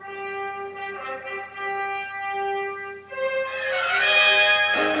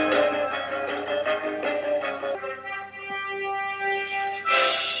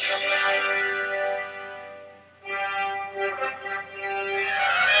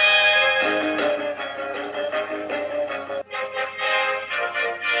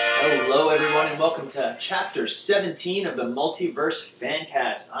welcome to Chapter 17 of the Multiverse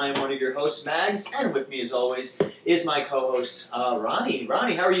Fancast. I am one of your hosts, Mags, and with me, as always, is my co-host, Ronnie.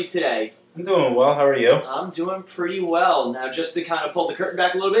 Ronnie, how are you today? I'm doing well. How are you? I'm doing pretty well. Now, just to kind of pull the curtain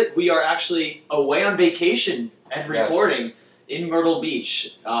back a little bit, we are actually away on vacation and recording in Myrtle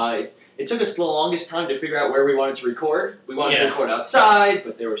Beach. It took us the longest time to figure out where we wanted to record. We wanted to record outside,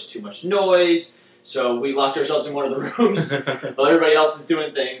 but there was too much noise. So we locked ourselves in one of the rooms while everybody else is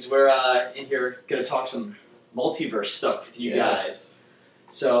doing things. We're in here going to talk some multiverse stuff with you guys.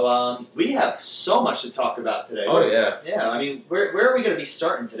 So we have so much to talk about today. Oh, yeah. Yeah, I mean, where are we going to be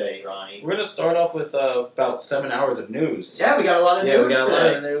starting today, Ronnie? We're going to start off with about 7 hours of news. Yeah, we got a lot of news today. Yeah, we got today.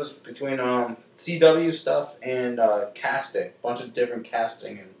 a lot of news between CW stuff and casting. A bunch of different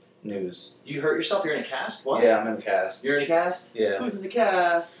casting and news. You hurt yourself? You're in a cast? What? Yeah, I'm in a cast. You're in a cast? Yeah. Who's in the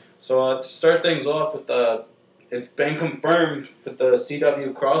cast? So to start things off with it's been confirmed with the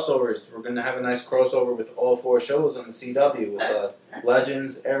CW crossovers. We're going to have a nice crossover with all 4 shows on the CW with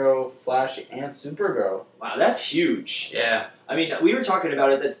Legends, Arrow, Flash, and Supergirl. Wow, that's huge. Yeah. I mean, we were talking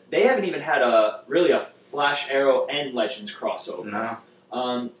about it that they haven't even had a Flash, Arrow, and Legends crossover.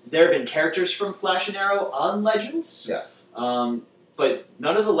 No. There have been characters from Flash and Arrow on Legends. Yes. But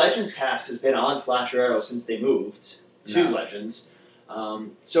none of the Legends cast has been on Flash or Arrow since they moved to Legends.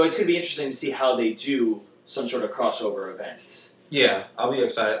 So it's going to be interesting to see how they do some sort of crossover events. Yeah, I'll be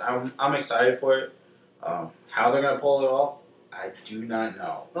excited. I'm excited for it. How they're going to pull it off, I do not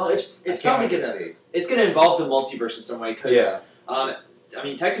know. Well, it's probably going to involve the multiverse in some way because I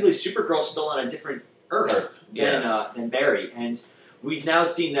mean, technically Supergirl's still on a different Earth than Barry, and we've now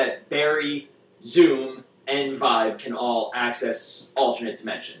seen that Barry, Zoom, and Vibe can all access alternate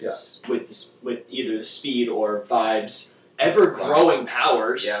dimensions with either the speed or Vibe's ever-growing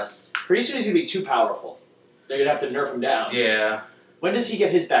powers. Yes. Pretty soon he's going to be too powerful. They're going to have to nerf him down. Yeah. When does he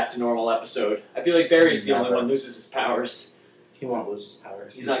get his back to normal episode? I feel like Barry's the only one who loses his powers. He won't lose his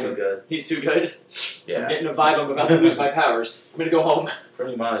powers. He's not too good. He's too good? Yeah. I'm getting a vibe I'm about to lose my powers. I'm going to go home.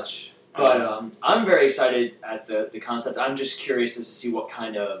 Pretty much. But I'm very excited at the concept. I'm just curious as to see what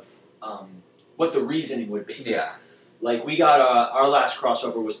kind of... what the reasoning would be. Yeah. Like, we got... our last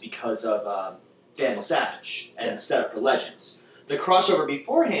crossover was because of Vandal Savage and the setup for Legends. The crossover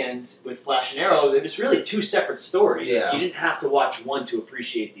beforehand with Flash and Arrow, it was really 2 separate stories. Yeah. You didn't have to watch one to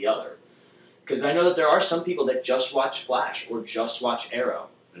appreciate the other. Because I know that there are some people that just watch Flash or just watch Arrow.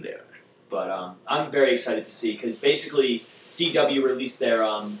 Yeah. But I'm very excited to see, because basically CW released their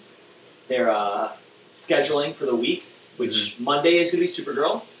scheduling for the week, which Monday is going to be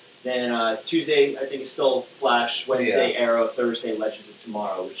Supergirl. Then Tuesday, I think, is still Flash. Wednesday, Arrow. Thursday, Legends, and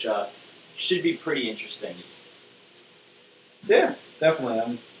tomorrow, which should be pretty interesting. Yeah, definitely.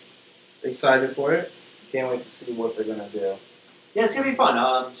 I'm excited for it. Can't wait to see what they're going to do. Yeah, it's going to be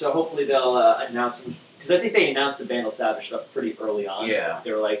fun. So hopefully they'll announce some... Because I think they announced the Vandal Savage stuff pretty early on. Yeah.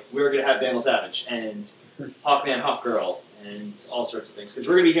 They were like, we're going to have Vandal Savage and Hawkman, Hawkgirl, and all sorts of things. Because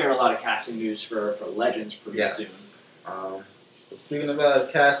we're going to be hearing a lot of casting news for Legends pretty soon. Speaking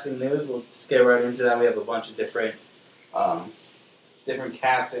about casting news, we'll just get right into that. We have a bunch of different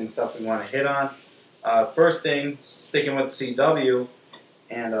casting stuff we want to hit on. First thing, sticking with CW,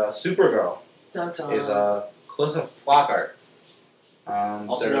 and Supergirl is Calissa Flockhart.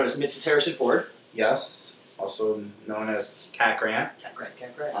 Also known as Mrs. Harrison Ford. Yes, also known as Cat Grant. Cat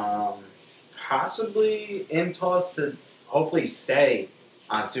Grant. Possibly in talks to hopefully stay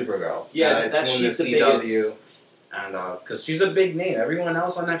on Supergirl. Yeah, she's the biggest. And because she's a big name. Everyone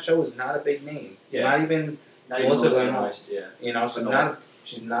else on that show is not a big name. Yeah. Not even Melissa Benoist. Yeah. You know,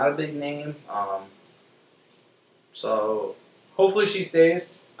 she's not a big name. So hopefully she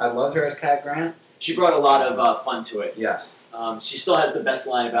stays. I loved her as Cat Grant. She brought a lot of fun to it. Yes. She still has the best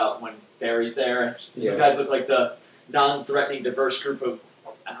line about when Barry's there. You guys look like the non-threatening, diverse group of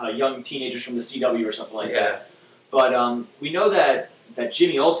young teenagers from the CW or something like that. But we know that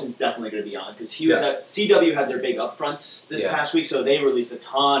Jimmy Olsen's definitely going to be on because he was at CW had their big upfronts this past week, so they released a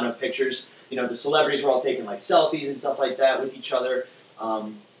ton of pictures. You know, the celebrities were all taking like selfies and stuff like that with each other.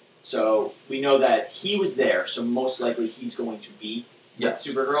 So we know that he was there, so most likely he's going to be with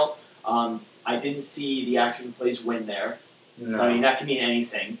Supergirl. I didn't see the actor who plays Wynn there. No. I mean, that can mean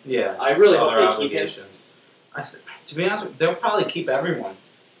anything. Yeah. I really hope they keep him. To be honest, they'll probably keep everyone.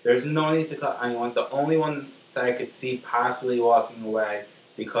 There's no need to cut anyone. The only one that I could see possibly walking away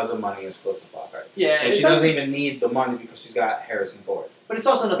because of money is Calissa Flockhart. Yeah. And she doesn't even need the money because she's got Harrison Ford. But it's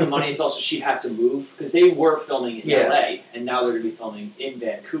also not the money, it's also she'd have to move because they were filming in LA and now they're going to be filming in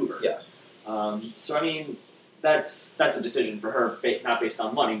Vancouver. Yes. So, I mean, that's a decision for her, not based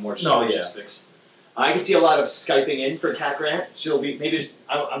on money, more just logistics. I can see a lot of Skyping in for Cat Grant. She'll be maybe.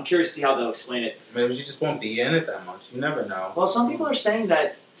 I'm curious to see how they'll explain it. Maybe she just won't be in it that much. You never know. Well, some people are saying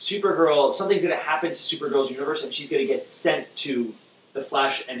that Supergirl, something's going to happen to Supergirl's universe, and she's going to get sent to the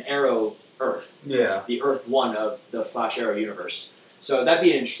Flash and Arrow Earth. Yeah. The Earth 1 of the Flash Arrow universe. So that'd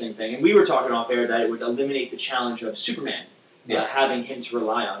be an interesting thing. And we were talking off air that it would eliminate the challenge of Superman, having him to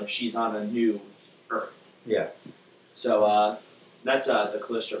rely on if she's on a new Earth. Yeah. So that's the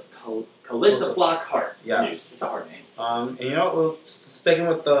Callista Flockhart news. It's a hard name. And we're sticking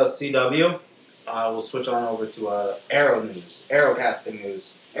with the CW. We'll switch on over to Arrow news. Arrow casting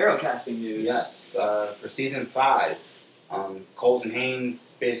news. Yes. For season 5. Colton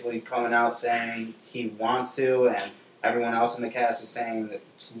Haynes basically coming out saying he wants to, and everyone else in the cast is saying that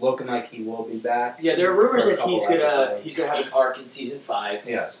it's looking like he will be back. Yeah, there are rumors that he's gonna have an arc in season 5.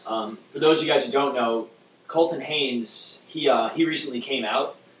 Yes. For those of you guys who don't know, Colton Haynes, he recently came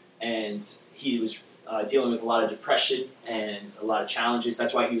out, and he was dealing with a lot of depression and a lot of challenges.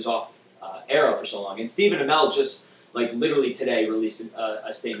 That's why he was off Arrow for so long. And Stephen Amell just literally today released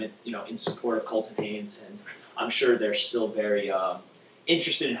a statement, in support of Colton Haynes, and I'm sure they're still very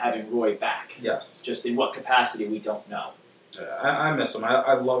interested in having Roy back. Yes. Just in what capacity, we don't know. I miss him.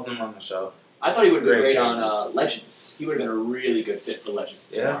 I loved him on the show. I thought he would be great on Legends. He would have been a really good fit for Legends.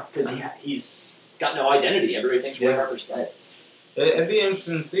 Yeah. Because he's got no identity. Everybody thinks Roy Harper's dead. It'd be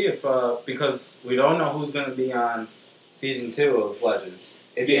interesting to see if, because we don't know who's going to be on season 2 of Legends.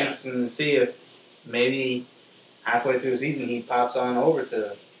 It'd be interesting to see if maybe halfway through the season he pops on over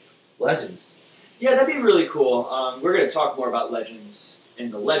to Legends. Yeah, that'd be really cool. We're going to talk more about Legends in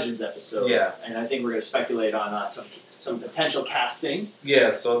the Legends episode. Yeah. And I think we're going to speculate on some potential casting.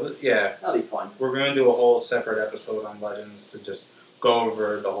 Yeah, so, That'll be fun. We're going to do a whole separate episode on Legends to just go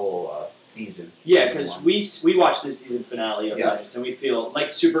over the whole season. Yeah, because we watched the season finale of Legends, and we feel, like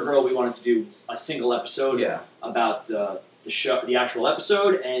Supergirl, we wanted to do a single episode about the show, the actual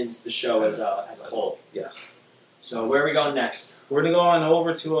episode, and the show as a whole. Yes. So where are we going next? We're going to go on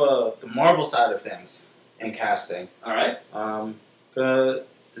over to the Marvel side of things in casting. All right.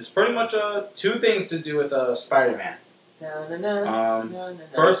 There's pretty much 2 things to do with Spider-Man.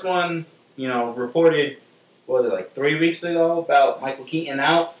 First one, reported, what was it, 3 weeks ago about Michael Keaton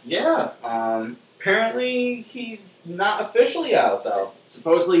out? Yeah. Apparently he's not officially out, though.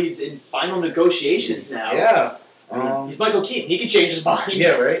 Supposedly he's in final negotiations now. Yeah. He's Michael Keaton. He can change his mind.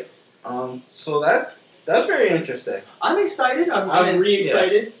 Yeah, right. So that's very interesting. I'm excited. I'm really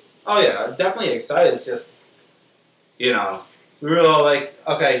excited. Yeah. Oh, yeah. Definitely excited. It's just, we were all like,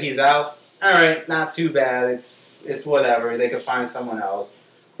 okay, he's out. All right, not too bad. It's whatever. They could find someone else.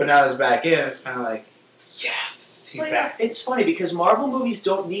 But now he's back in. It's kind of like, yes, he's back. It's funny because Marvel movies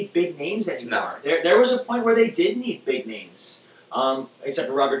don't need big names anymore. No. There was a point where they did need big names. Except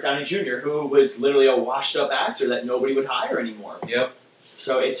for Robert Downey Jr., who was literally a washed-up actor that nobody would hire anymore. Yep.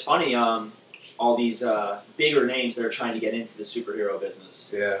 So it's funny, all these bigger names that are trying to get into the superhero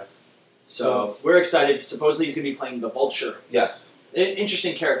business. Yeah. So we're excited. Supposedly he's going to be playing the Vulture. Yes. An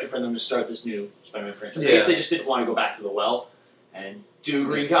interesting character for them to start this new Spider-Man franchise. Yeah. I guess they just didn't want to go back to the well and do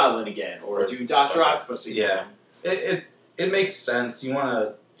Green Goblin again or do Dr. Octopus again. Yeah. It makes sense. You want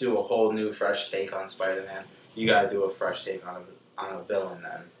to do a whole new, fresh take on Spider-Man. You got to do a fresh take on a villain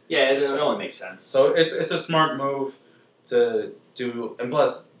then. Yeah, it only makes sense. So it's a smart move to do, and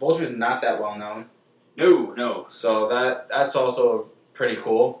plus Vulture's not that well known. No. So that's also pretty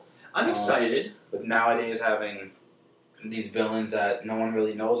cool. I'm excited. With nowadays having these villains that no one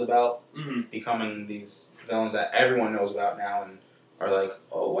really knows about, becoming these villains that everyone knows about now and are like,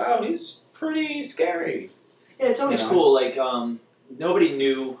 oh wow, he's pretty scary. Yeah, it's always cool. Nobody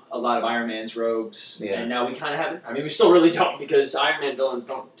knew a lot of Iron Man's rogues, and now we kind of have it. I mean, we still really don't because Iron Man villains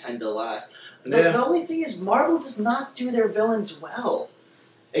don't tend to last. The only thing is Marvel does not do their villains well,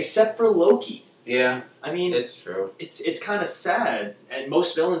 except for Loki. Yeah, I mean, it's true. It's kind of sad, and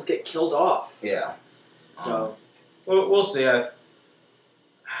most villains get killed off. Yeah. So, we'll see.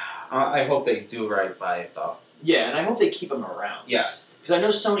 I hope they do right by it, though. Yeah, and I hope they keep them around. Yes. Because I know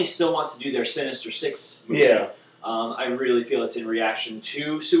Sony still wants to do their Sinister Six movie. Yeah. I really feel it's in reaction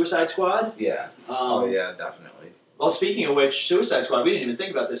to Suicide Squad. Yeah. Yeah, definitely. Well, speaking of which, Suicide Squad, we didn't even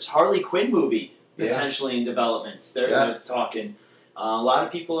think about this. Harley Quinn movie potentially in developments. They're talking. A lot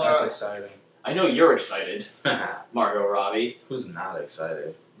of people are... That's exciting. I know you're excited, Margot Robbie. Who's not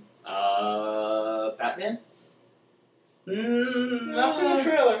excited? Batman? Not for the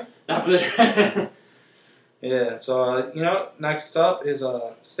trailer. Not for the trailer. Yeah, so, next up is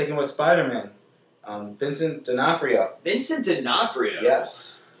sticking with Spider-Man. Vincent D'Onofrio. Vincent D'Onofrio?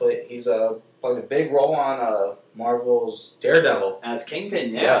 Yes. He's played a big role on Marvel's Daredevil. As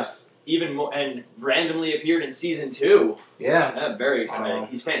Kingpin, yeah. Yes. even more, and randomly appeared in season 2. Yeah. Very exciting.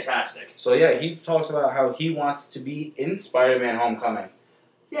 He's fantastic. So yeah, he talks about how he wants to be in Spider-Man Homecoming.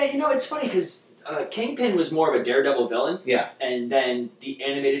 Yeah, it's funny because Kingpin was more of a Daredevil villain. Yeah. And then the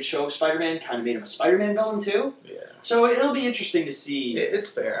animated show of Spider-Man kind of made him a Spider-Man villain too. Yeah. So it'll be interesting to see.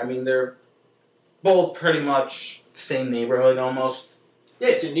 It's fair. I mean, they're both pretty much same neighborhood almost. Yeah,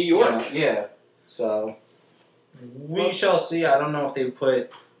 it's in New York. Yeah. So we shall see. I don't know if they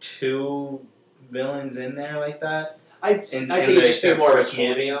put 2 villains in there like that. I think it'd just be more of a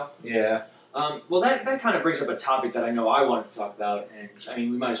cameo. Yeah. Well, that kind of brings up a topic that I know I wanted to talk about, and I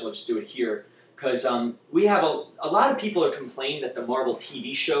mean, we might as well just do it here, because we have a lot of people are complaining that the Marvel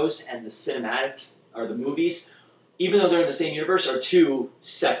TV shows and the cinematic, or the movies, even though they're in the same universe, are too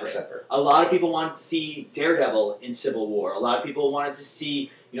separate. A lot of people wanted to see Daredevil in Civil War. A lot of people wanted to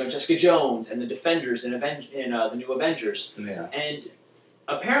see, Jessica Jones and the Defenders in the new Avengers. Yeah. And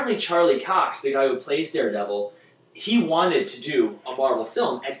apparently Charlie Cox, the guy who plays Daredevil, he wanted to do a Marvel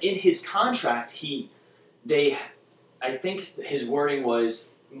film, and in his contract, I think his wording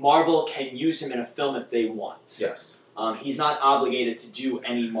was, Marvel can use him in a film if they want. Yes. He's not obligated to do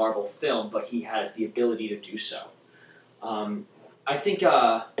any Marvel film, but he has the ability to do so. I think,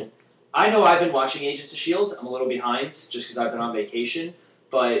 I know I've been watching Agents of S.H.I.E.L.D. I'm a little behind, just because I've been on vacation,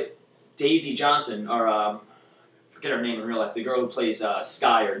 but Daisy Johnson, or forget her name in real life, the girl who plays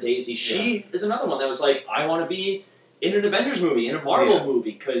Skye or Daisy, she is another one that was like, I want to be in an Avengers movie, in a Marvel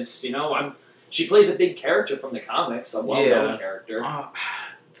movie, because, she plays a big character from the comics, a well-known character.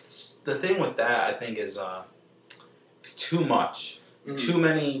 The thing with that, I think, is it's too much. Mm-hmm. Too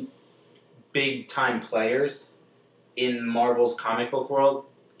many big-time players in Marvel's comic book world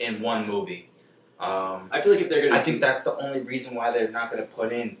in one movie. I feel like if they're going to... I think that's the only reason why they're not going to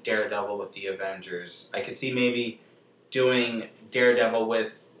put in Daredevil with the Avengers. I could see maybe doing Daredevil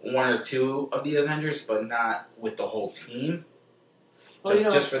with 1 or 2 of the Avengers, but not with the whole team. Well,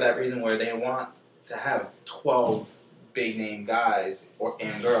 just for that reason where they want to have 12 big-name guys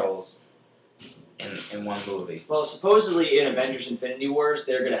and girls in one movie. Well, supposedly in Avengers Infinity Wars,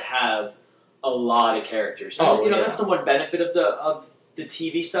 they're going to have a lot of characters. That's the one benefit of the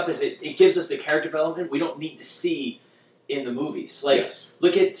TV stuff, is it gives us the character development we don't need to see in the movies.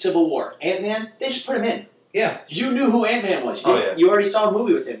 Look at Civil War. Ant-Man, they just put him in. Yeah. You knew who Ant-Man was. You already saw a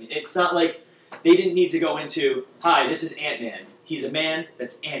movie with him. It's not like they didn't need to go into, hi, this is Ant-Man. He's a man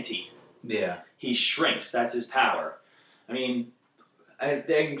that's anti. Yeah. He shrinks. That's his power. I mean,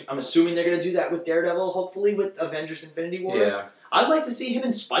 I'm assuming they're going to do that with Daredevil, hopefully, with Avengers Infinity War. Yeah. I'd like to see him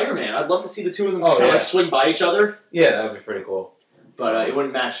and Spider-Man. I'd love to see the two of them just swing by each other. Yeah, that would be pretty cool. But it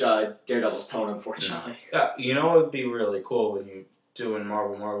wouldn't match Daredevil's tone, unfortunately. Yeah, what would be really cool when you do in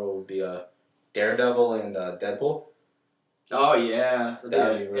Marvel would be Daredevil and Deadpool. Oh, yeah.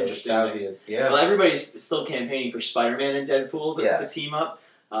 That would be really interesting. Well, everybody's still campaigning for Spider-Man and Deadpool to team up.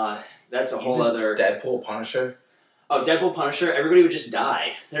 That's a whole other... Deadpool, Punisher. Oh, Deadpool, Punisher, everybody would just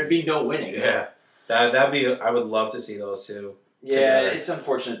die. There'd be no winning. Yeah. That'd be... I would love to see those two. Yeah, together. It's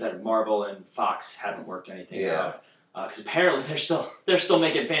unfortunate that Marvel and Fox haven't worked anything out. Because apparently they're still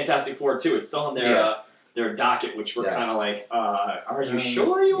making Fantastic Four too. It's still on their docket, which we're kind of like, are you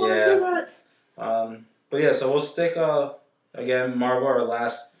sure you want to do that? But yeah, so we'll stick again. Marvel, our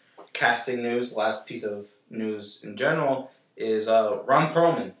last casting news, last piece of news in general is Ron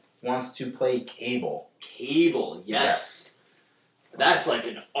Perlman wants to play Cable. Cable, yes. That's like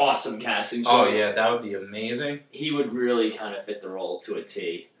an awesome casting choice. Oh yeah, that would be amazing. He would really kind of fit the role to a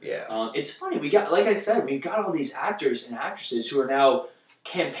T. Yeah. It's funny, we've got all these actors and actresses who are now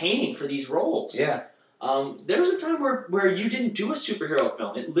campaigning for these roles. Yeah. There was a time where you didn't do a superhero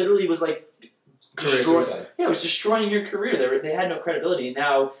film. It literally was like it was destroying your career. They had no credibility, and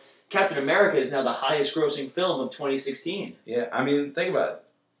now Captain America is now the highest grossing film of 2016. Yeah, I mean, think about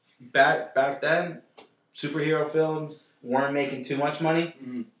it. Back then, superhero films weren't making too much money.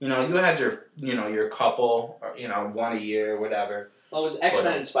 Mm-hmm. You had your couple, or, one a year, whatever. Well, it was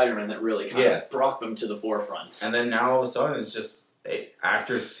X-Men and Spider-Man that really kind of brought them to the forefront. And then now all of a sudden it's just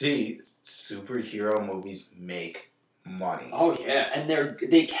actors see superhero movies make money. Oh yeah, and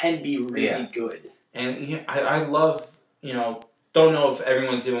they can be really good. And I love, don't know if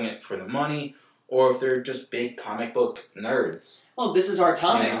everyone's doing it for the money or if they're just big comic book nerds. Well, this is our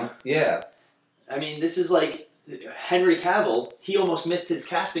time. Yeah. I mean, this is like Henry Cavill. He almost missed his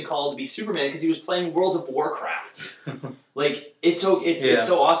casting call to be Superman because he was playing World of Warcraft. Like, it's so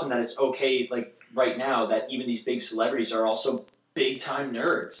awesome that it's okay, like, right now that even these big celebrities are also big-time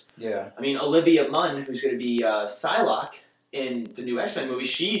nerds. Yeah. I mean, Olivia Munn, who's going to be Psylocke in the new X-Men movie,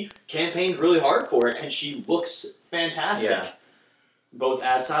 she campaigned really hard for it, and she looks fantastic. both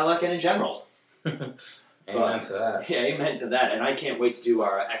as Psylocke and in general. Amen to that. Yeah, amen to that. And I can't wait to do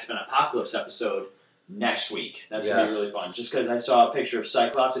our X-Men Apocalypse episode next week. That's going to be really fun. Just because I saw a picture of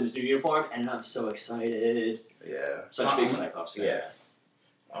Cyclops in his new uniform, and I'm so excited. Yeah. Such a big Cyclops fan. Yeah.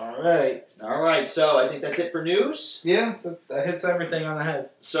 All right. So I think that's it for news. Yeah, that hits everything on the head.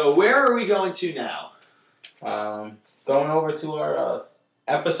 So where are we going to now? Going over to our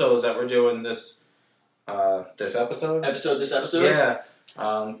episodes that we're doing this episode. This episode? Yeah.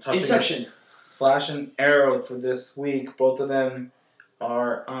 Inception. Flash and Arrow for this week. Both of them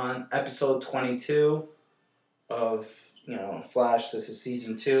are on episode 22 of, Flash. This is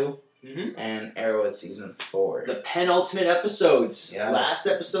season 2. Mm-hmm. And Arrow at season 4. The penultimate episodes. Yes. Last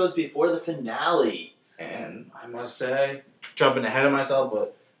episodes before the finale. And I must say, jumping ahead of myself,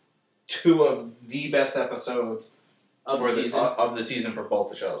 but 2 of the best episodes of the season for both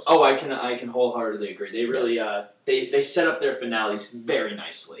the shows. Oh, I can wholeheartedly agree. They really they set up their finales very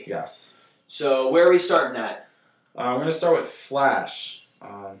nicely. Yes. So where are we starting at? We're going to start with Flash.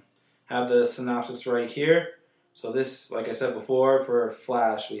 Have the synopsis right here. So this, like I said before, for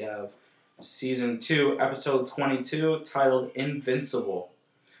Flash, we have Season 2, Episode 22, titled Invincible.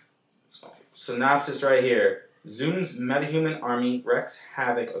 So, synopsis right here. Zoom's metahuman army wreaks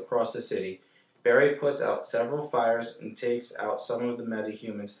havoc across the city. Barry puts out several fires and takes out some of the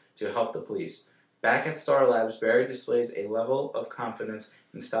metahumans to help the police. Back at Star Labs, Barry displays a level of confidence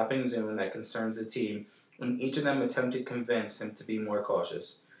in stopping Zoom that concerns the team, when each of them attempt to convince him to be more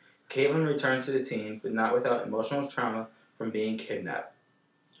cautious. Caitlin returns to the team, but not without emotional trauma from being kidnapped.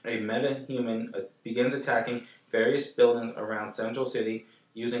 A metahuman begins attacking various buildings around Central City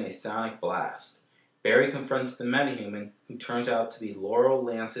using a sonic blast. Barry confronts the metahuman, who turns out to be Laurel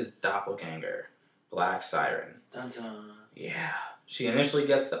Lance's doppelganger, Black Siren. Dun dun. Yeah. She initially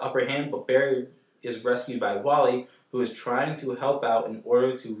gets the upper hand, but Barry is rescued by Wally, who is trying to help out in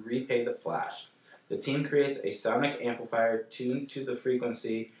order to repay the Flash. The team creates a sonic amplifier tuned to the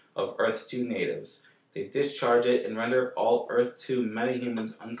frequency of Earth-2 natives. They discharge it and render all Earth-2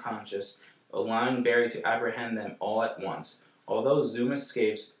 metahumans unconscious, allowing Barry to apprehend them all at once. Although Zoom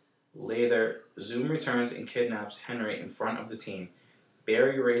escapes, later Zoom returns and kidnaps Henry in front of the team.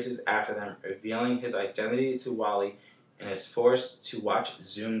 Barry races after them, revealing his identity to Wally, and is forced to watch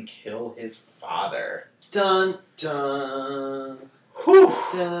Zoom kill his father. Dun dun. Whew.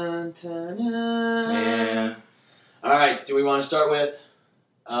 Dun dun dun. Man. Alright, do we want to start with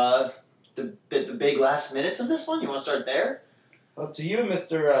the big last minutes of this one? You want to start there? Up to you,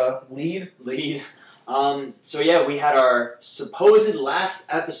 Mr. Lead. So yeah, we had our supposed last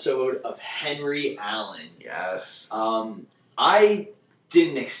episode of Henry Allen. Yes. I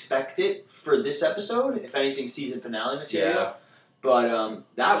didn't expect it for this episode, if anything, season finale material. Yeah. But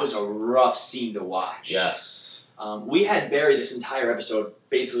that was a rough scene to watch. Yes. We had Barry this entire episode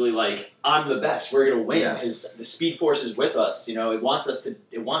basically like, I'm the best, we're gonna win, because the Speed Force is with us. It wants us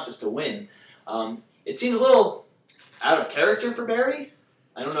to win. It seemed a little out of character for Barry.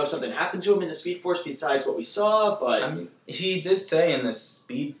 I don't know if something happened to him in the Speed Force besides what we saw, but I mean, he did say in the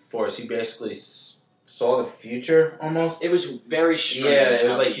Speed Force he basically saw the future almost. It was very strange. Yeah, it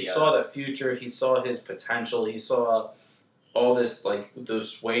was like he saw the future. He saw his potential. He saw all this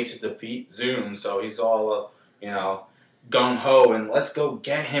this way to defeat Zoom. So he's all gung ho and let's go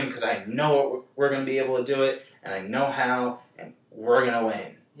get him because I know we're going to be able to do it and I know how and we're going to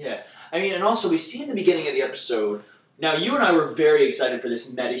win. Yeah, I mean, and also we see in the beginning of the episode. Now, you and I were very excited for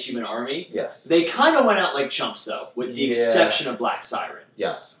this metahuman army. Yes. They kind of went out like chumps, though, with the exception of Black Siren.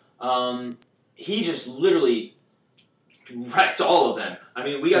 Yes. He just literally wrecked all of them. I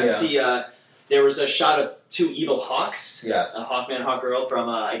mean, we got to see, there was a shot of 2 evil Hawks. Yes. A Hawkman, Hawkgirl from,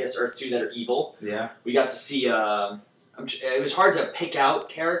 I guess, Earth-2 that are evil. Yeah. We got to see, it was hard to pick out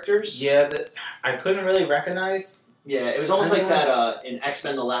characters. Yeah, I couldn't really recognize. Yeah, it was almost like that in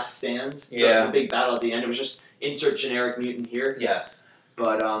X-Men The Last Stand. The big battle at the end. It was just insert generic mutant here. Yes.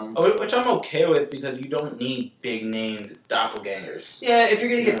 But, which I'm okay with because you don't need big named doppelgangers. Yeah, if you're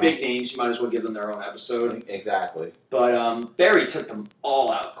going to get big names, you might as well give them their own episode. Exactly. But Barry took them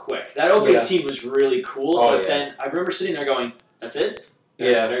all out quick. That opening scene was really cool, but then I remember sitting there going, that's it?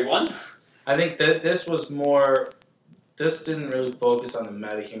 Barry won? I think that this didn't really focus on the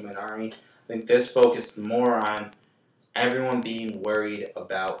metahuman army. I think this focused more on everyone being worried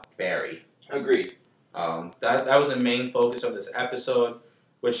about Barry. Agreed. That was the main focus of this episode,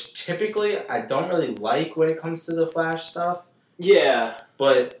 which typically I don't really like when it comes to the Flash stuff. Yeah.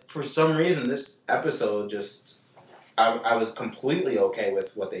 But for some reason, this episode just... I was completely okay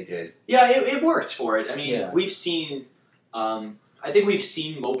with what they did. Yeah, it worked for it. I mean, we've seen... I think we've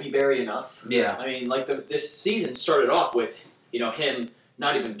seen Mopey Barry enough. Yeah. I mean, this season started off with him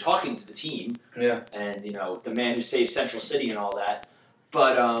not even talking to the team. Yeah. And, the man who saved Central City and all that.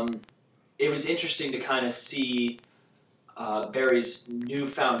 But it was interesting to kind of see Barry's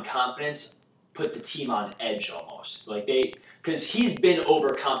newfound confidence put the team on edge almost. Because he's been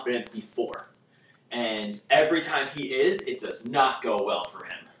overconfident before. And every time he is, it does not go well for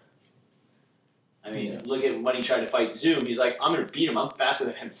him. I mean, look at when he tried to fight Zoom. He's like, I'm going to beat him. I'm faster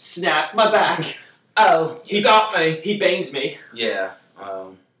than him. Snap my back. Oh, you got me. He bangs me. Yeah.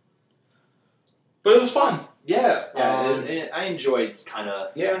 But it was fun. Yeah. I enjoyed kind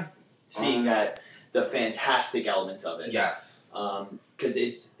of seeing that, the fantastic element of it. Yes. Because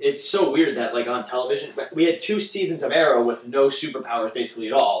it's so weird that, on television, we had 2 seasons of Arrow with no superpowers basically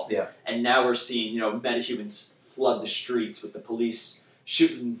at all. Yeah. And now we're seeing, metahumans flood the streets with the police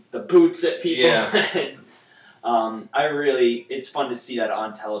shooting the boots at people. Yeah. It's fun to see that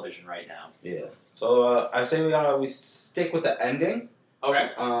on television right now. Yeah. So I say we stick with the ending.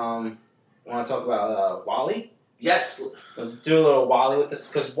 Okay. Want to talk about Wally? Yes. Let's do a little Wally with this,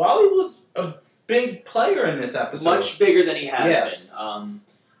 because Wally was a big player in this episode. Much bigger than he has been.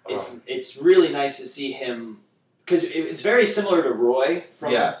 It's really nice to see him, because it's very similar to Roy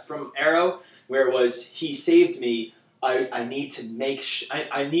from Arrow, where it was, he saved me. I need to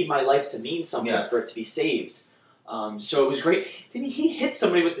I need my life to mean something for it to be saved. So it was great. Didn't he hit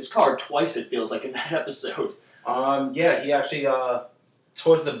somebody with his car twice? It feels like in that episode. He actually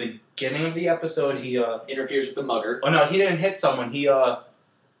towards the beginning of the episode he interferes with the mugger. Oh no, he didn't hit someone. He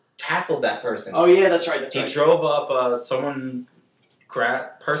tackled that person. Oh yeah, that's right. He drove up someone,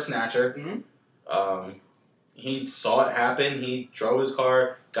 purse snatcher. Mm-hmm. He saw it happen. He drove his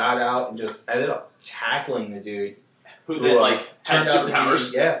car, got out, and just ended up tackling the dude. Who then had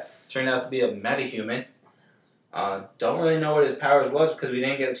superpowers. Turned out to be a metahuman. Don't really know what his powers was because we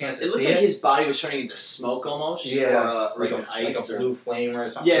didn't get a chance to see it. It looked like his body was turning into smoke almost. Yeah. Or like an ice. Like a blue flame or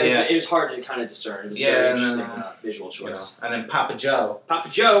something. Yeah, it was hard to kind of discern. It was a very interesting visual choice. And then Papa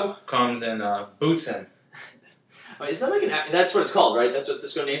Joe comes and boots him. Is that that's what it's called, right? That's what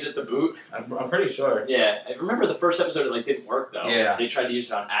Cisco named it, the boot? I'm pretty sure. Yeah. I remember the first episode it didn't work though. Yeah. They tried to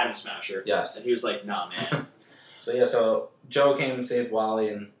use it on Atom Smasher. Yes. And he was like, nah, man. So Joe came and saved Wally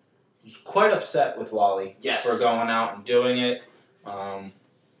and was quite upset with Wally for going out and doing it.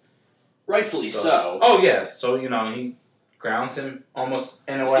 Rightfully so. Oh, yeah. So, he grounds him almost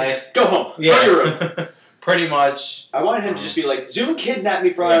in a way. Go home. Yeah. Go to your room. Pretty much. I wanted him to just be like, Zoom kidnapped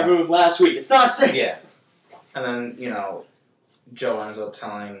me from our room last week. It's not safe. Yeah. And then, Joe ends up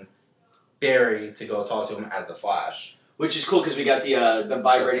telling Barry to go talk to him as the Flash. Which is cool because we got the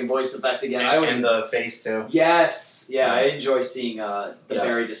vibrating voice effect again. And the face, too. Yes. Yeah, I enjoy seeing the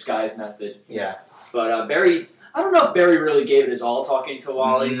Barry disguise method. Yeah. But Barry, I don't know if Barry really gave it his all talking to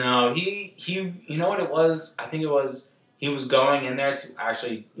Wally. No, he you know what it was? I think it was he was going in there to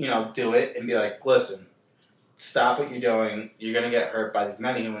actually, do it and be like, listen, stop what you're doing. You're going to get hurt by these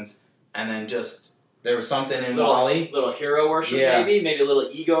metahumans. And then there was something in Wally. Little hero worship, maybe? Maybe a little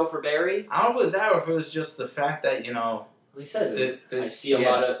ego for Barry? I don't know if it was that or if it was just the fact that, he says it. I see a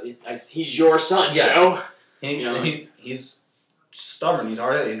lot of... he's your son, Joe. He's stubborn. He's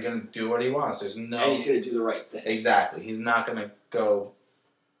hard. He's going to do what he wants. And he's going to do the right thing. Exactly. He's not going to go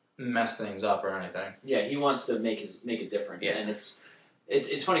mess things up or anything. Yeah, he wants to make a difference. Yeah. And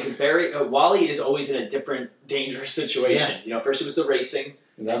it's funny because Wally is always in a different dangerous situation. Yeah. First it was the racing,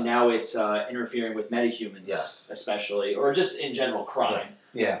 and now it's interfering with metahumans, especially, or just in general crime.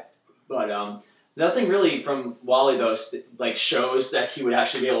 Yeah. But nothing really from Wally though shows that he would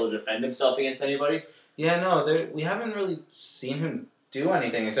actually be able to defend himself against anybody. Yeah, no, we haven't really seen him do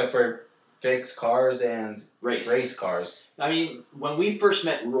anything except for fix cars and race cars. I mean, when we first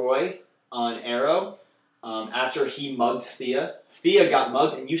met Roy on Arrow, after he mugged Thea got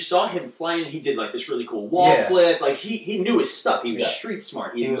mugged, and you saw him flying. He did this really cool wall flip. He knew his stuff. He was street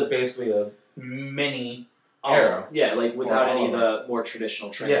smart. He was basically a mini Arrow. Yeah, without any of the more traditional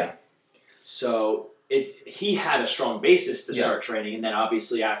training. Yeah. So he had a strong basis to start training, and then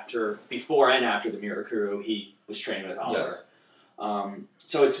obviously before and after the Mirror Crew, he was training with Oliver. Yes.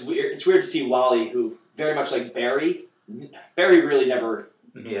 So it's weird. It's weird to see Wally, who very much like Barry. Barry really never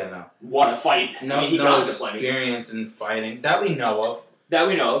want to fight. No, he got experience in fighting that we know of.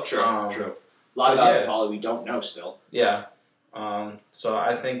 True. A lot about Wally we don't know still. Yeah. So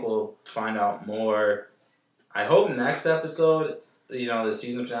I think we'll find out more. I hope next episode. The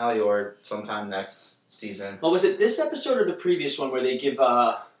season finale or sometime next season. Well, was it this episode or the previous one where they give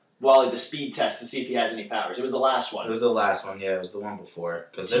Wally the speed test to see if he has any powers? It was the last one. It was the last one, yeah. It was the one before.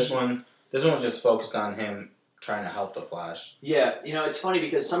 Because this one was just focused on him trying to help the Flash. Yeah, it's funny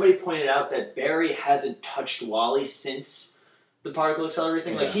because somebody pointed out that Barry hasn't touched Wally since the particle accelerator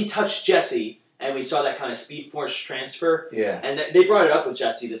thing. Yeah. Like, he touched Jesse, and we saw that kind of Speed Force transfer. Yeah. And they brought it up with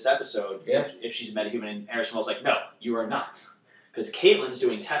Jesse this episode, yeah. if she's a metahuman, and Harrison Wells like, no, you are not. Because Caitlin's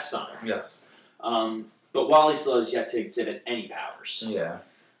doing tests on her. Yes. But Wally still has yet to exhibit any powers. Yeah.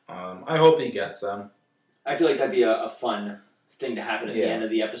 I hope he gets them. I feel like that'd be a fun thing to happen at the end of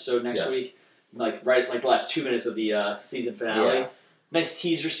the episode next week. Like the last 2 minutes of the season finale. Yeah. Nice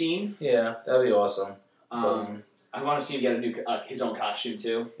teaser scene. Yeah, that'd be awesome. I want to see him get a new his own costume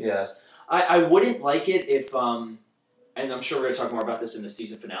too. Yes. I wouldn't like it if and I'm sure we're gonna talk more about this in the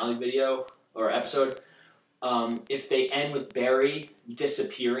season finale video or episode. If they end with Barry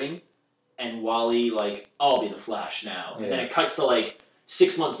disappearing and Wally like, I'll be the Flash now, and then it cuts to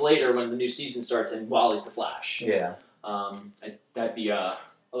 6 months later when the new season starts and Wally's the Flash. Yeah. That'd be a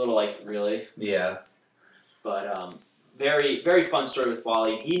little really. Yeah. But very, very fun story with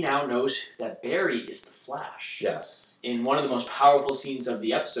Wally. He now knows that Barry is the Flash. Yes. In one of the most powerful scenes of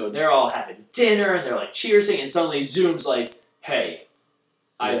the episode, they're all having dinner and they're cheersing, and suddenly Zoom's like, hey,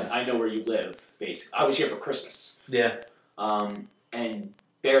 I know where you live, basically. I was here for Christmas. Yeah. And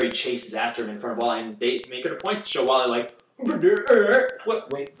Barry chases after him in front of Wally, and they make it a point to show Wally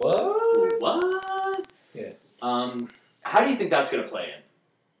what? Wait, what? What? Yeah. How do you think that's going to play in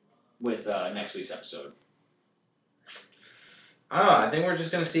with next week's episode? I don't know. I think we're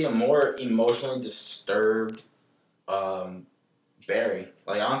just going to see a more emotionally disturbed Barry.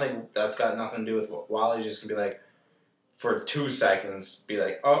 I don't think that's got nothing to do with Wally's just going to be for 2 seconds, be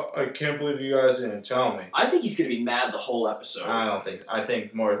oh, I can't believe you guys didn't tell me. I think he's going to be mad the whole episode. I don't think. I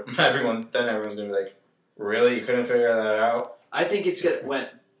think more everyone's going to be really? You couldn't figure that out? I think it's going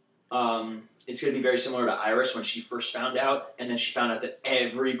to be very similar to Iris when she first found out, and then she found out that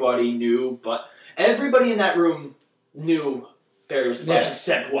everybody knew, but everybody in that room knew Barry was the Flash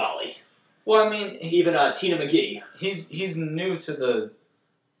except Wally. Well, I mean, even Tina McGee. He's new to the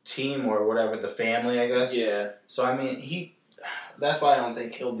team or whatever, the family, I guess. Yeah. So I mean, that's why I don't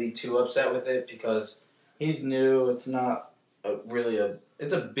think he'll be too upset with it, because he's new. It's not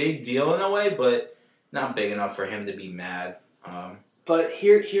it's a big deal in a way, but not big enough for him to be mad. But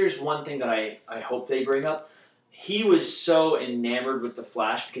here's one thing that I hope they bring up. He was so enamored with the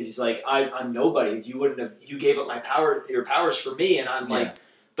Flash because he's like, I'm nobody. You gave up your powers for me, and I'm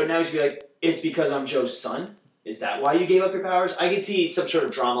but now he's gonna be it's because I'm Joe's son. Is that why you gave up your powers? I could see some sort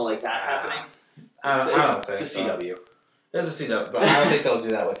of drama like that happening. I don't think the CW. There's a CW, but I don't think they'll do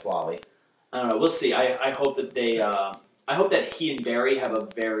that with Wally. I don't know. We'll see. I hope that they. I hope that he and Barry have a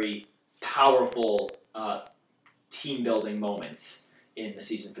very powerful team building moment in the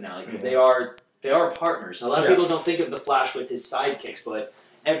season finale, because they are partners. A lot of people don't think of the Flash with his sidekicks, but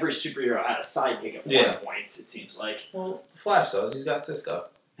every superhero had a sidekick at one point, it seems like. Well, Flash does. He's got Cisco.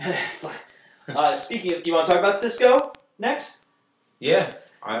 Speaking of, you want to talk about Cisco next? Yeah.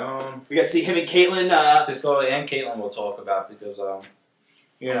 We got to see him and Caitlin. Cisco and Caitlin we'll talk about, because,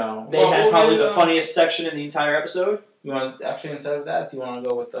 they had probably the funniest section in the entire episode. You want, actually, instead of that, do you want to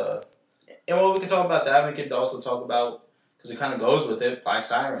go with the... And we can talk about that. We could also talk about, because it kind of goes with it, Black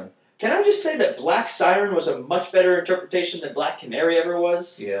Siren. Can I just say that Black Siren was a much better interpretation than Black Canary ever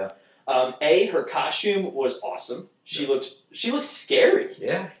was? Yeah. Her costume was awesome. She looked scary.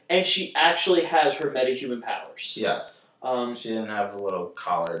 Yeah. And she actually has her metahuman powers. Yes. She didn't have a little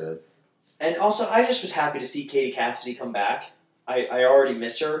collar to... And also, I just was happy to see Katie Cassidy come back. I already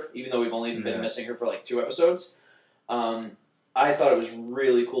miss her, even though we've only been missing her for 2 episodes. I thought it was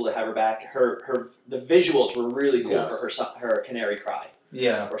really cool to have her back. The visuals were really cool for her canary cry.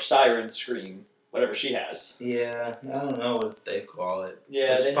 Yeah. Or siren scream, whatever she has. Yeah, I don't know what they call it.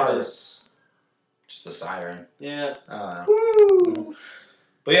 Yeah, it's probably just the siren. Yeah. I don't know. Woo!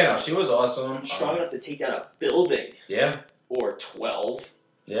 But yeah, no, she was awesome. Strong enough to take down a building. Yeah. Or 12.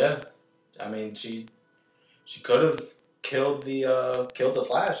 Yeah. I mean, she could have killed the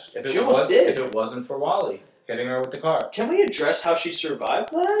Flash if it wasn't for Wally hitting her with the car. Can we address how she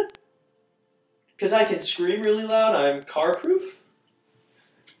survived that? Because I can scream really loud. I'm car proof.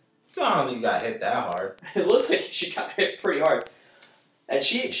 I don't think you got hit that hard. It looks like she got hit pretty hard, and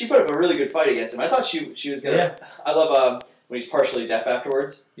she put up a really good fight against him. I thought she was gonna. Yeah. I love when he's partially deaf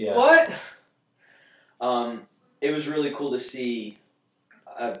afterwards. Yeah. What? It was really cool to see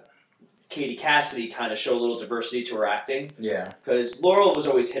Katie Cassidy kind of show a little diversity to her acting. Yeah. Because Laurel was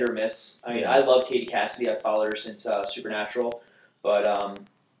always hit or miss. I mean, I love Katie Cassidy. I've followed her since Supernatural, but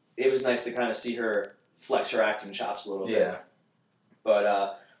it was nice to kind of see her flex her acting chops a little bit. Yeah.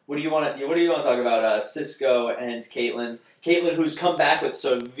 But what do you want to talk about? Cisco and Caitlin. Caitlin, who's come back with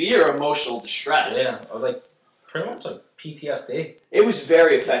severe emotional distress. Yeah. pretty much like PTSD. It was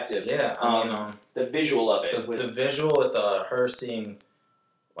very effective. Yeah, I mean, the visual of it. The visual with her seeing,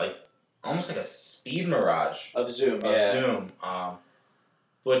 like, almost like a speed mirage. Of Zoom,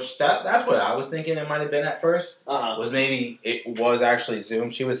 Which, that's what I was thinking it might have been at first. Was maybe it was actually Zoom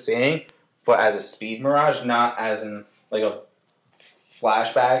she was seeing, but as a speed mirage, not as in, like, a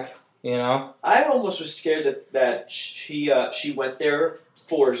flashback, you know? I almost was scared that she went there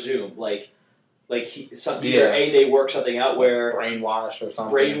for Zoom. Either they work something out where... Brainwash or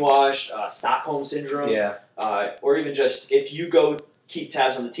something. Stockholm Syndrome. Or even just, if you go keep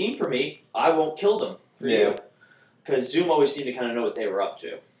tabs on the team for me, I won't kill them for you. Because Zoom always seemed to kind of know what they were up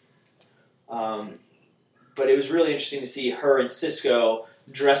to. But it was really interesting to see her and Cisco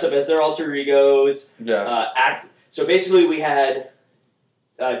dress up as their alter egos. Yes. So basically we had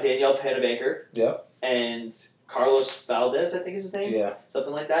Danielle Panabaker. Yep. And Carlos Valdez, I think is his name. Yeah.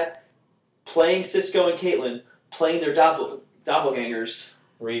 Something like that. Playing Cisco and Caitlyn, playing their doppelgangers.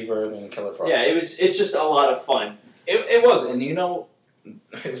 Reverb and Killer Frost. Yeah, it's just a lot of fun. It was, and you know,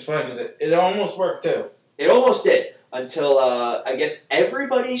 it was funny because it almost worked too. It almost did, until I guess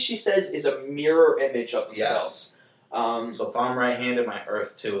everybody, she says, is a mirror image of themselves. Yes. So if I'm right-handed, my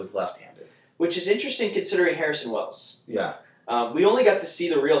Earth 2 is left-handed. Which is interesting considering Harrison Wells. Yeah. We only got to see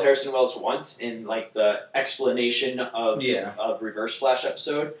the real Harrison Wells once in like the explanation of Reverse Flash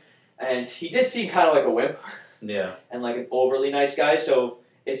episode, and he did seem kind of like a wimp. Yeah. And like an overly nice guy, so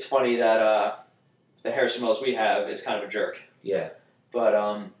it's funny that the Harrison Wells we have is kind of a jerk. Yeah.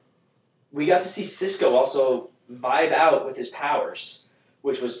 But we got to see Cisco also vibe out with his powers,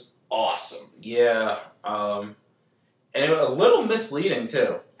 which was awesome. Yeah. And it was a little misleading,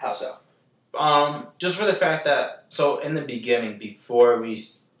 too. How so? Just for the fact that, so in the beginning, before we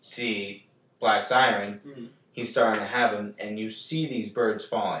see Black Siren, he's starting to have him, and you see these birds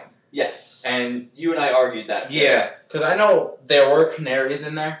falling. Yes. And you and I argued that, too. Yeah, because I know there were canaries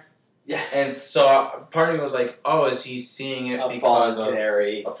in there. Yeah. And so part of me was like, oh, is he seeing it because of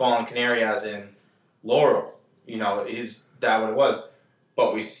a fallen canary as in Laurel? You know, is that what it was?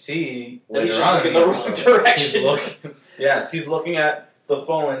 But we see later he's just looking in the wrong direction. He's looking at the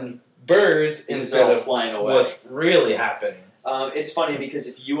fallen birds instead of flying away. What's really happening. It's funny because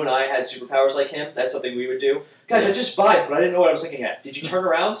if you and I had superpowers like him, that's something we would do. Guys, I just vibed, but I didn't know what I was looking at. Did you turn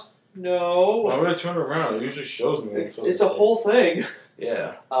around? No. Why would I turn around? It usually shows me. It's a whole thing.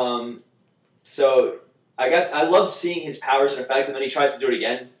 Yeah. So I loved seeing his powers in effect, and then he tries to do it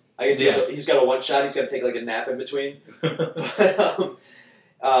again. I guess he's got a one shot. He's got to take like a nap in between. But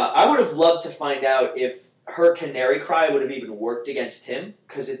I would have loved to find out if her canary cry would have even worked against him,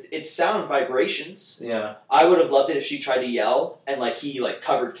 because it's sound vibrations. Yeah. I would have loved it if she tried to yell and like he like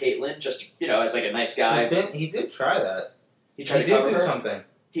covered Caitlyn just as like a nice guy. He did try that. He tried to cover her. Something.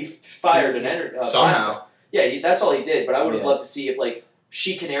 He fired an energy somehow. Yeah, that's all he did. But I would have loved to see if like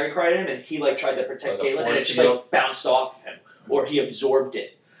she canary cried him and he like tried to protect Caitlyn and it just like bounced off of him or he absorbed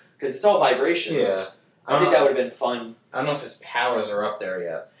it, because it's all vibrations. Yeah. I think that would have been fun. I don't know if his powers are up there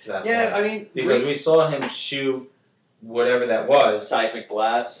yet. To that point. I mean, because we saw him shoot whatever that was, seismic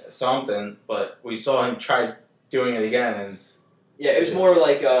blast, something. But we saw him try doing it again, and it was more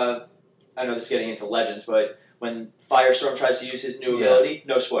like I know this is getting into Legends, but when Firestorm tries to use his new ability,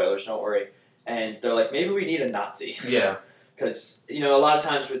 no spoilers, don't worry, and they're like, maybe we need a Nazi. Yeah. Because a lot of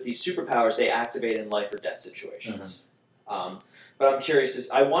times with these superpowers, they activate in life or death situations. But I'm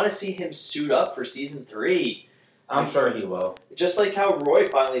curious. I want to see him suit up for season 3. I'm sure he will. Just like how Roy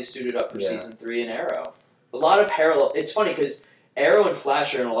finally suited up for season 3 in Arrow. A lot of parallel. It's funny because Arrow and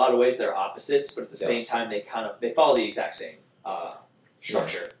Flash are in a lot of ways they're opposites, but at the same time they follow the exact same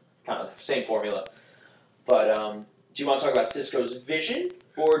structure, kind of the same formula. But do you want to talk about Cisco's vision,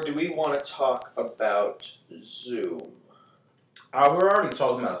 or do we want to talk about Zoom? We're already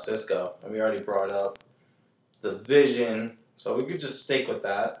talking about Cisco, and we already brought up the vision, so we could just stick with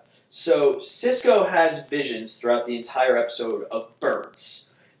that. So Cisco has visions throughout the entire episode of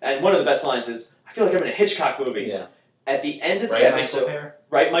birds. And one of the best lines is, I feel like I'm in a Hitchcock movie. Yeah. At the end of the episode...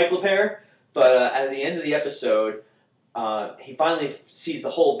 Right, Mike LePere? But at the end of the episode, he finally sees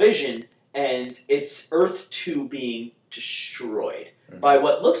the whole vision, and it's Earth 2 being destroyed by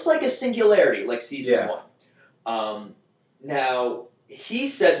what looks like a singularity, like Season 1. Now, he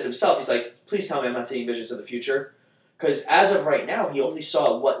says it himself. He's like, please tell me I'm not seeing visions of the future. Because as of right now, he only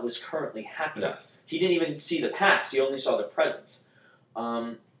saw what was currently happening. Yes. He didn't even see the past. He only saw the present.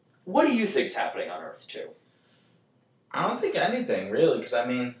 What do you think's happening on Earth 2? I don't think anything, really. Because, I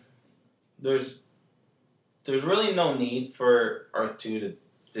mean, there's really no need for Earth 2 to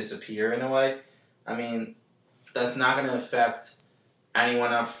disappear in a way. I mean, that's not going to affect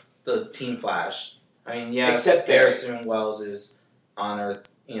anyone of the Team Flash. I mean, yes, except Harrison Wells is on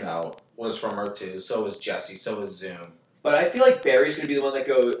Earth, was from Earth 2. So was Jesse. So was Zoom. But I feel like Barry's going to be the one that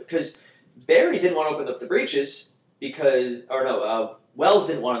because Barry didn't want to open up the breaches Wells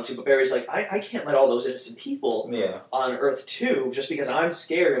didn't want him to, but Barry's like, I can't let all those innocent people on Earth 2 just because I'm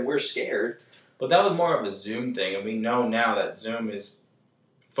scared and we're scared. But that was more of a Zoom thing, and we know now that Zoom is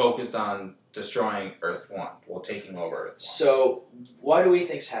focused on destroying Earth 1, taking over Earth 1. So, what do we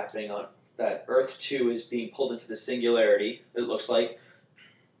think's happening on that Earth 2 is being pulled into the singularity, it looks like?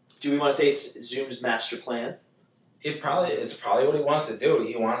 Do we want to say it's Zoom's master plan? It's probably what he wants to do.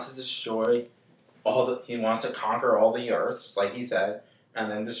 He wants to destroy he wants to conquer all the Earths, like he said, and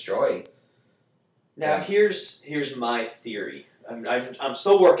then destroy. Now, here's my theory. I'm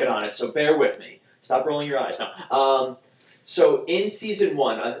still working on it, so bear with me. Stop rolling your eyes now. So in Season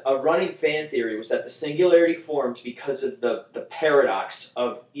 1, a running fan theory was that the singularity formed because of the paradox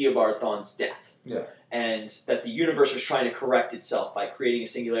of Eobard Thawne's death. Yeah. And that the universe was trying to correct itself by creating a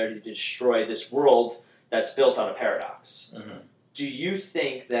singularity to destroy this world that's built on a paradox. Mm-hmm. Do you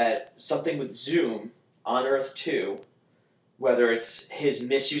think that something with Zoom on Earth 2, whether it's his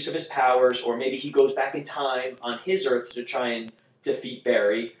misuse of his powers or maybe he goes back in time on his Earth to try and defeat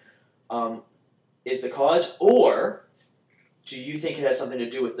Barry, is the cause? Or do you think it has something to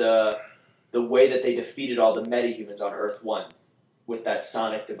do with the way that they defeated all the metahumans on Earth 1 with that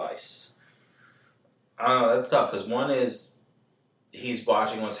sonic device? I don't know, that's tough, because one is he's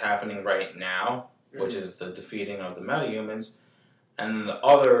watching what's happening right now, which is the defeating of the metahumans, and the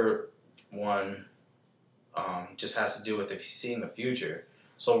other one just has to do with if he's seeing the future.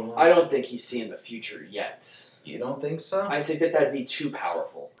 So I don't think he's seeing the future yet. You don't think so? I think that'd be too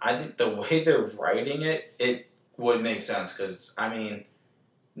powerful. I think the way they're writing it would make sense, because, I mean,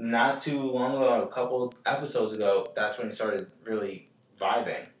 not too long ago, a couple episodes ago, that's when he started really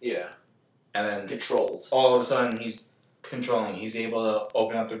vibing. Yeah. And then controlled. All of a sudden, he's controlling. He's able to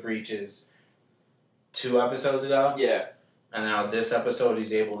open up the breaches 2 episodes ago. Yeah. And now this episode,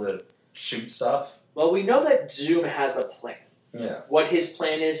 he's able to shoot stuff. Well, we know that Zoom has a plan. Yeah. What his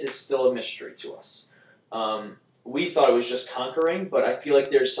plan is still a mystery to us. We thought it was just conquering, but I feel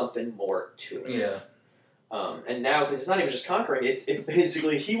like there's something more to it. Yeah. And now, because it's not even just conquering, it's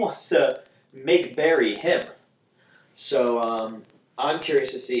basically he wants to make Barry him. So I'm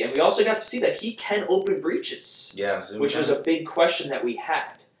curious to see. And we also got to see that he can open breaches. Yeah, Zoom which was a big question that we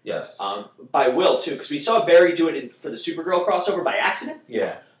had. Yes. By will, too, because we saw Barry do it for the Supergirl crossover by accident.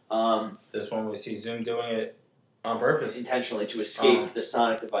 Yeah. This one we see Zoom doing it on purpose. Intentionally, to escape the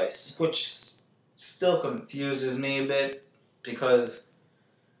sonic device. Which still confuses me a bit, because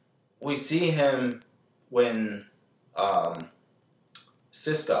we see him when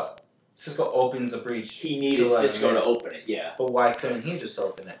Cisco opens the breach. He needed Cisco to open it, yeah. But why couldn't he just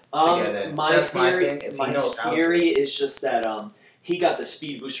open it to get in? My theory is just that he got the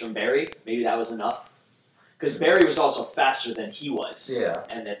speed boost from Barry. Maybe that was enough. Because Barry was also faster than he was. Yeah.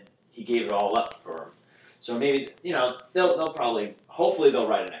 And then he gave it all up for him. So maybe, they'll probably, hopefully they'll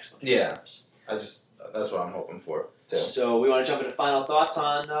write an explanation. Yeah. That's what I'm hoping for, too. So we want to jump into final thoughts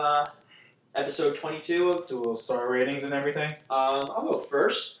on episode 22 of... Do a little star ratings and everything? I'll go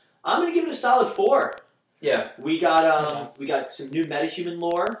first. I'm going to give it a solid 4. Yeah. We got some new metahuman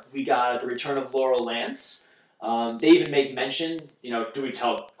lore. We got the return of Laurel Lance. They even make mention, do we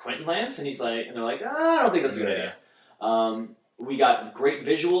tell Quentin Lance? And they're like, I don't think that's a good idea. We got great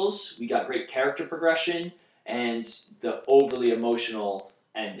visuals. We got great character progression, and the overly emotional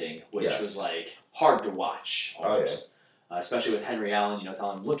ending, which was hard to watch. Almost. Oh, yeah. Especially with Henry Allen,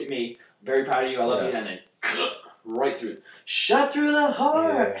 telling him, "Look at me, I'm very proud of you. I love you," and then right through, shot through the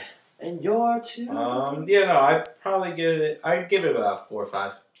heart, and you're too. I'd probably give it about 4 or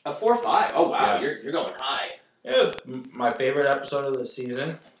 5. A 4 or 5. Oh wow, yes. You're going high. It was my favorite episode of the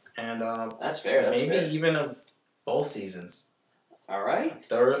season, and that's fair. Even of both seasons. All right.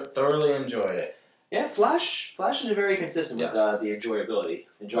 Thoroughly enjoyed it. Yeah, Flash is very consistent with the enjoyability.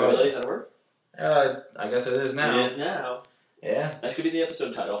 Enjoyability, is that a word? I guess it is now. It is now. Yeah. That could be the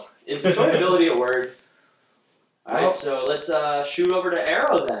episode title. Is enjoyability a word? Alright, so let's shoot over to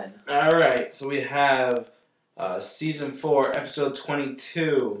Arrow then. Alright, so we have Season 4, Episode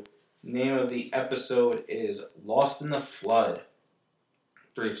 22. Name of the episode is Lost in the Flood.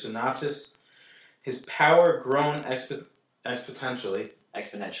 Brief synopsis. His power grown exponentially.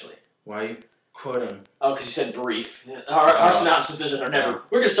 Exponentially. Why are you quoting? Oh, because you said brief. Our synopsises are never...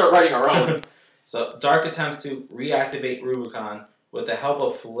 We're going to start writing our own. So, Dark attempts to reactivate Rubicon with the help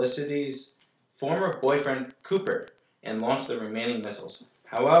of Felicity's former boyfriend, Cooper, and launch the remaining missiles.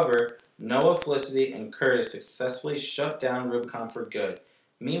 However, Noah, Felicity, and Curtis successfully shut down Rubicon for good,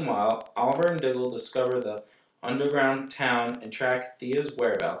 Meanwhile, Oliver and Diggle discover the underground town and track Thea's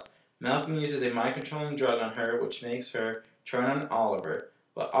whereabouts. Malcolm uses a mind-controlling drug on her, which makes her turn on Oliver,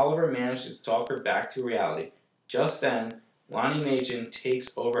 but Oliver manages to talk her back to reality. Just then, Lonnie Machin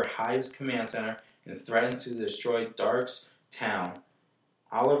takes over Hive's command center and threatens to destroy Dark's town.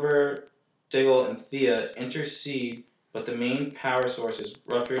 Oliver, Diggle, and Thea intercede, but the main power source is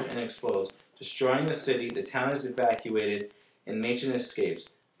ruptured and explodes. Destroying the city, the town is evacuated, and Machin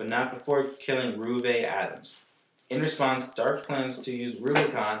escapes, but not before killing Ruve Adams. In response, Dark plans to use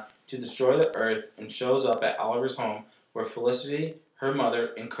Rubicon to destroy the Earth and shows up at Oliver's home, where Felicity, her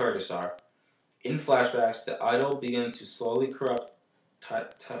mother, and Curtis are. In flashbacks, the idol begins to slowly corrupt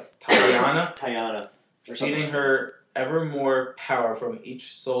Tayana, feeding her ever more power from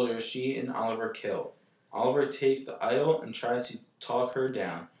each soldier she and Oliver kill. Oliver takes the idol and tries to talk her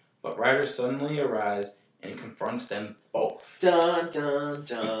down, but Ryder suddenly arrives and confronts them both. Dun, dun,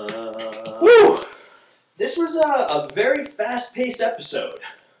 dun. Woo! This was a very fast-paced episode.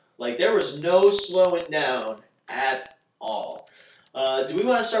 Like, there was no slowing down at all. Do we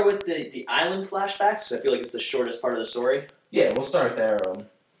want to start with the island flashbacks? I feel like it's the shortest part of the story. Yeah, we'll start there.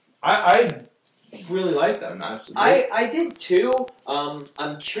 I really like them, actually. I did too.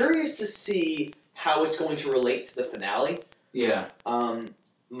 I'm curious to see how it's going to relate to the finale. Yeah.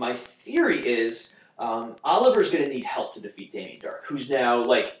 My theory is Oliver's going to need help to defeat Damien Dark, who's now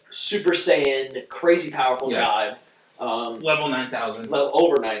like Super Saiyan, crazy powerful god. Level 9,000.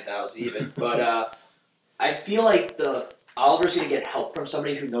 Over 9,000 even. But I feel like Oliver's going to get help from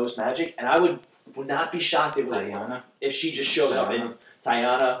somebody who knows magic, and I would not be shocked if she just shows up in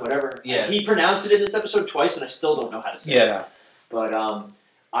Tayana, whatever. Yeah. He pronounced it in this episode twice, and I still don't know how to say it. But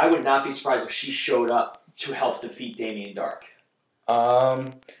I would not be surprised if she showed up to help defeat Damien Dark.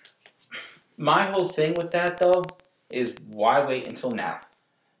 My whole thing with that, though, is why wait until now?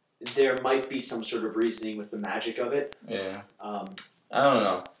 There might be some sort of reasoning with the magic of it. Yeah. I don't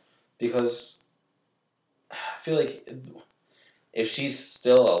know. Because I feel like if she's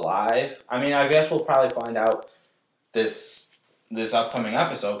still alive, I mean, I guess we'll probably find out this upcoming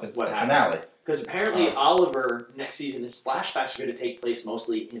episode because it's the finale. Because apparently Oliver, next season, his flashbacks are going to take place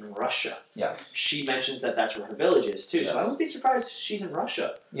mostly in Russia. Yes. She mentions that that's where her village is, too. Yes. So I wouldn't be surprised if she's in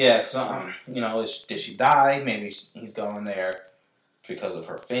Russia. Yeah, because, did she die? Maybe he's going there because of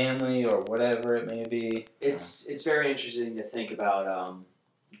her family or whatever it may be. It's very interesting to think about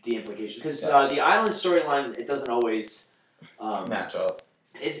the implications. Because the island storyline, it doesn't always match up.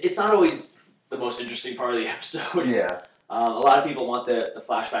 It's not always the most interesting part of the episode. Yeah. A lot of people want the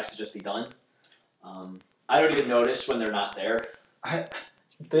flashbacks to just be done. I don't even notice when they're not there. But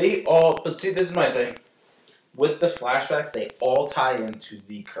see, this is my thing. With the flashbacks, they all tie into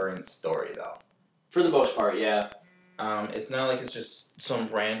the current story, though. For the most part, yeah. It's not like it's just some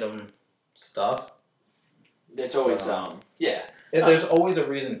random stuff. It's always, yeah. There's always a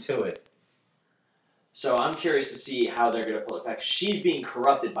reason to it. So I'm curious to see how they're going to pull it back. She's being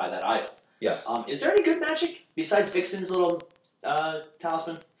corrupted by that idol. Yes. Is there any good magic besides Vixen's little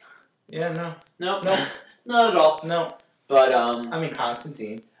talisman? Yeah, no. No, not at all. No. But, I mean,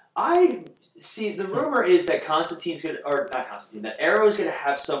 Constantine. The rumor is that that Arrow's going to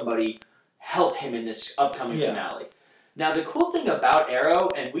have somebody help him in this upcoming finale. Now, the cool thing about Arrow,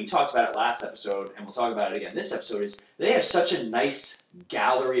 and we talked about it last episode, and we'll talk about it again this episode, is they have such a nice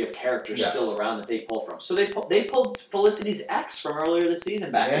gallery of characters still around that they pull from. So they pulled Felicity's ex from earlier this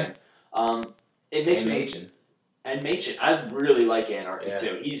season back in. It makes me... And Machin. I really like Anarchy,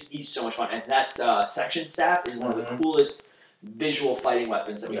 too. He's so much fun. And that section staff is one of the coolest visual fighting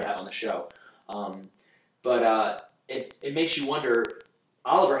weapons that we have on the show. But it makes you wonder...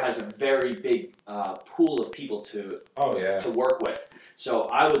 Oliver has a very big pool of people to work with. So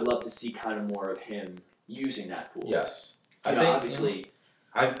I would love to see kind of more of him using that pool. Yes. I think, obviously...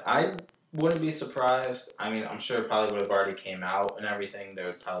 I wouldn't be surprised. I mean, I'm sure it probably would have already came out and everything. There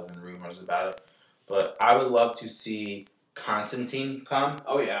would probably been rumors about it. But I would love to see Constantine come.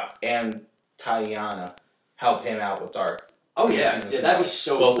 Oh, yeah. And Tayana help him out with Dark. Oh, yeah. That'd be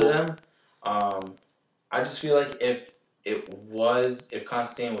so cool. Both of them. I just feel like if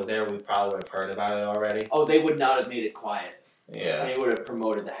Constantine was there, we probably would have heard about it already. Oh, they would not have made it quiet. Yeah. They would have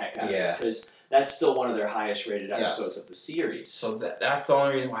promoted the heck out of it. Because that's still one of their highest rated episodes of the series. So that's the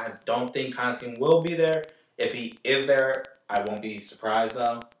only reason why I don't think Constantine will be there. If he is there, I won't be surprised,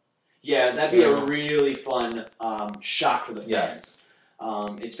 though. Yeah, that'd be a really fun shock for the fans. Yes.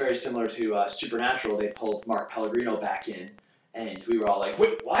 It's very similar to Supernatural. They pulled Mark Pellegrino back in, and we were all like,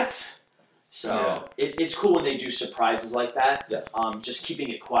 wait, what? So it's cool when they do surprises like that. Yes. Just keeping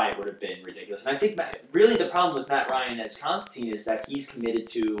it quiet would have been ridiculous. And I think really the problem with Matt Ryan as Constantine is that he's committed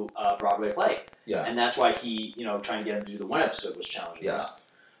to Broadway play. Yeah. And that's why he, trying to get him to do the one episode was challenging.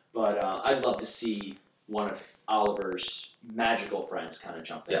 Yes. But I'd love to see one of Oliver's magical friends kind of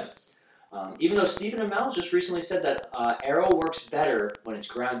jump in. Yes. Even though Stephen Amell just recently said that Arrow works better when it's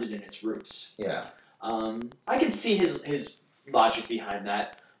grounded in its roots. Yeah. I can see his logic behind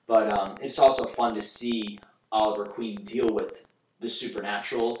that, but it's also fun to see Oliver Queen deal with the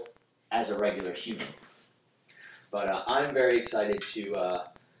supernatural as a regular human. But I'm very excited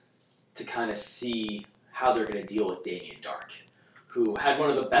to kind of see how they're going to deal with Damien Dark, who had one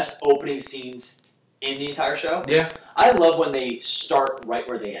of the best opening scenes in the entire show. Yeah. I love when they start right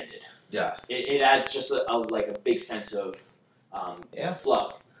where they ended. Yes. It adds just a big sense of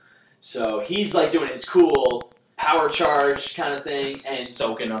flow. So he's like doing his cool power charge kind of thing, and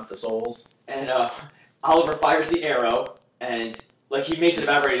soaking up the souls. And Oliver fires the arrow, and he makes it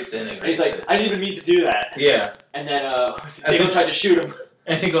evaporate. And he's like, I didn't even mean to do that. Yeah. And then Diggle tried to shoot him,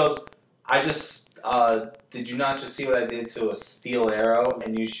 and he goes, I just did you not just see what I did to a steel arrow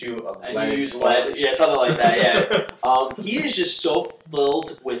and you shoot a lead? And you use lead, yeah, something like that. Yeah. He is just so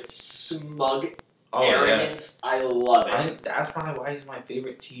filled with smug arrogance. Yeah. I love it. That's probably why he's my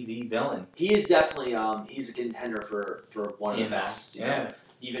favorite TV villain. He is definitely he's a contender for one of the best. You know?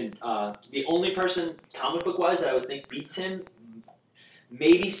 Even the only person comic book wise that I would think beats him,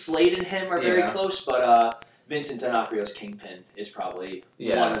 maybe Slade and him are very close, but Vincent D'Onofrio's Kingpin is probably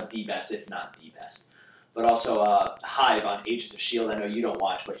one of the best, if not the best. But also Hive on Agents of S.H.I.E.L.D. I know you don't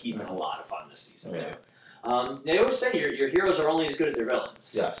watch, but he's been a lot of fun this season too. They always say your heroes are only as good as their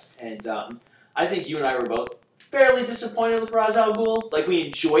villains. Yes. And I think you and I were both fairly disappointed with Ra's al Ghul. We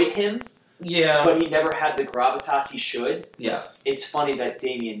enjoyed him. Yeah. But he never had the gravitas he should. Yes. It's funny that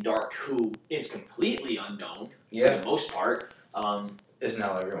Damien Dark, who is completely unknown for the most part, is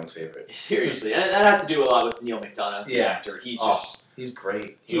now everyone's favorite. Seriously. And that has to do a lot with Neil McDonough, the actor. He's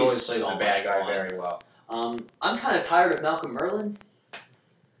great. He always plays the bad guy very well. I'm kind of tired of Malcolm Merlyn.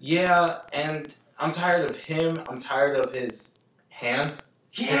 Yeah, and I'm tired of him. I'm tired of his hand.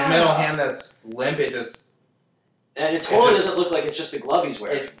 Yeah. His middle hand that's limp, it just... And it totally doesn't look like it's just a glove he's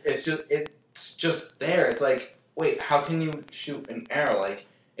wearing. It's just there. It's like, wait, how can you shoot an arrow?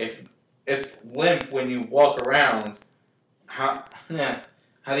 If limp when you walk around, how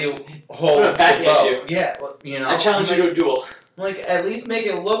do you hold a backhand you? Yeah, I challenge you to a duel. At least make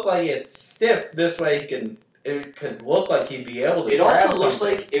it look like it's stiff. This way it could look like he'd be able to. It also looks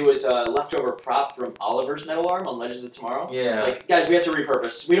like it was a leftover prop from Oliver's metal arm on Legends of Tomorrow. Yeah. Guys, we have to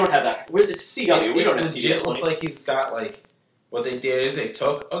repurpose. We don't have that. It's CW. We don't have CW. It looks like he's got what they did is they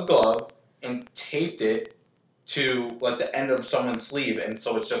took a glove and taped it to the end of someone's sleeve, and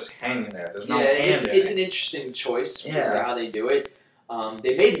so it's just hanging there. There's no hand in it. It's an interesting choice for how they do it.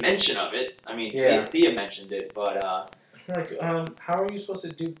 They made mention of it. I mean, Thea mentioned it, but how are you supposed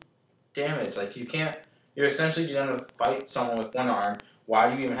to do damage? You can't. You're essentially going to fight someone with one arm. Why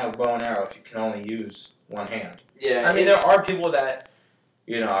do you even have a bow and arrow if you can only use one hand? Yeah, I mean, there are people that,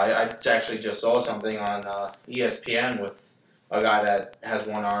 I actually just saw something on ESPN with a guy that has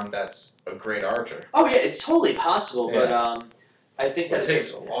one arm that's a great archer. Oh yeah, it's totally possible, but I think that it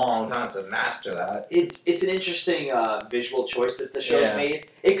takes a long time to master that. It's an interesting visual choice that the show's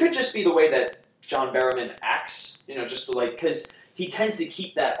made. It could just be the way that John Barrowman acts, just because he tends to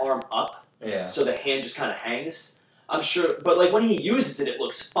keep that arm up. Yeah. So the hand just kind of hangs. I'm sure, but when he uses it, it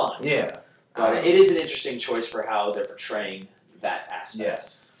looks fun. Yeah. But it is an interesting choice for how they're portraying that aspect.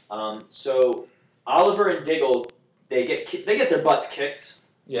 Yes. So Oliver and Diggle, they get their butts kicked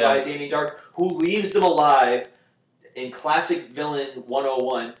by Damien Dark, who leaves them alive in classic villain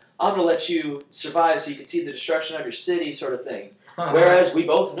 101. I'm gonna let you survive so you can see the destruction of your city, sort of thing. Whereas we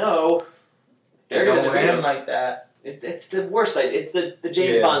both know they're gonna defeat him like that. It's the worst. It's the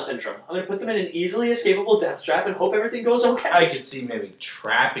James Bond syndrome. I'm going to put them in an easily escapable death trap and hope everything goes okay. I could see maybe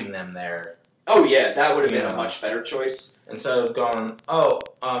trapping them there. Oh, yeah. That would have been a much better choice. Instead of going,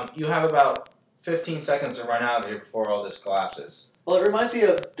 you have about 15 seconds to run out of here before all this collapses. Well, it reminds me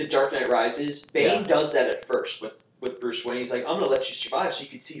of The Dark Knight Rises. Bane does that at first with Bruce Wayne. He's like, I'm going to let you survive so you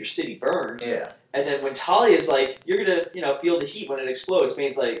can see your city burn. Yeah. And then when Talia's like, you're going to feel the heat when it explodes,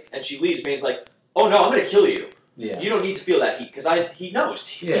 Bane's like, and she leaves, Bane's like, oh, no, I'm going to kill you. Yeah. You don't need to feel that heat, because he knows.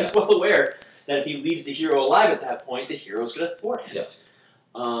 He's well aware that if he leaves the hero alive at that point, the hero's going to thwart him. Yes.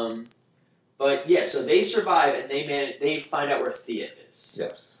 But yeah, so they survive, and they find out where Thea is.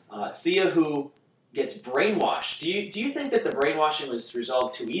 Yes. Thea, who gets brainwashed. Do you think that the brainwashing was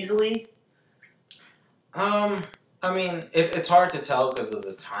resolved too easily? I mean, it's hard to tell because of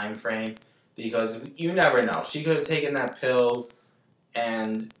the time frame. because you never know. She could have taken that pill,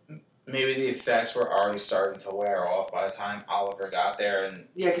 and maybe the effects were already starting to wear off by the time Oliver got there. And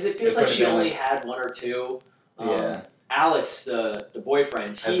yeah, because it feels like she only had one or two. Yeah. Alex, the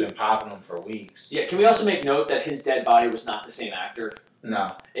boyfriend, has been popping them for weeks. Yeah, can we also make note that his dead body was not the same actor?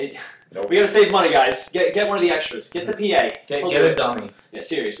 No. Nope. We gotta save money, guys. Get one of the extras. Get the PA. Get a dummy. Yeah,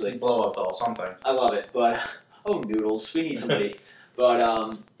 seriously. Blow up doll, something. I love it, but noodles. We need somebody.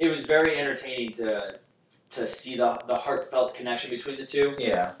 But it was very entertaining to see the heartfelt connection between the two.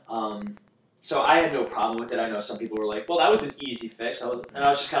 Yeah. So I had no problem with it. I know some people were like, "Well, that was an easy fix," and I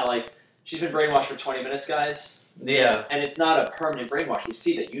was just kind of like, "She's been brainwashed for 20 minutes, guys." Yeah. And it's not a permanent brainwash. We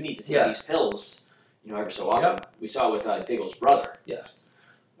see that you need to take these pills, every so often. Yep. We saw it with Diggle's brother. Yes.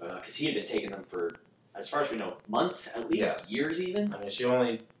 Because he had been taking them for, as far as we know, months, at least, years even. I mean, she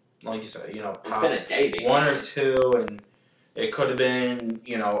only, like you said, it's been a day, basically. 1 or 2, and it could have been,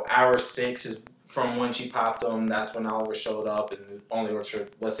 hour 6 is from when she popped them. That's when Oliver showed up, and it only works for,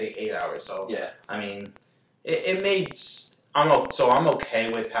 let's say, 8 hours. So, I mean, it made, I'm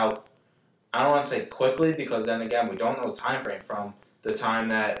okay with how, I don't want to say quickly, because then again, we don't know the time frame from the time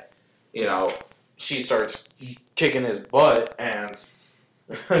that, she starts kicking his butt and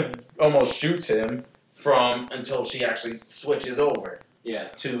almost shoots him until she actually switches over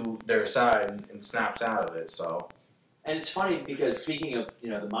to their side and snaps out of it. So, and it's funny because speaking of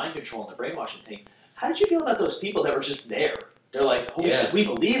the mind control and the brainwashing thing, how did you feel about those people that were just there? They're like, we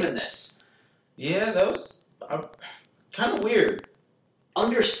believe in this. Yeah, that was kind of weird.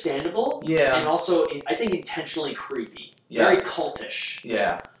 Understandable. Yeah, and also I think intentionally creepy. Yes. Very cultish.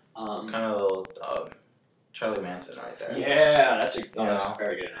 Yeah. Kind of a little Charlie Manson right there. Yeah, that's a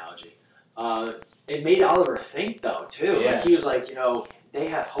very good analogy. It made Oliver think, though, too. Yeah. Like, he was like, they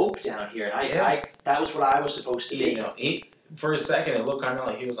have hope down here. And I that was what I was supposed to be. For a second, it looked kind of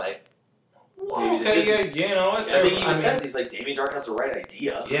like he was like, well, okay, you know what? I think he even says, he's like, Damien Dark has the right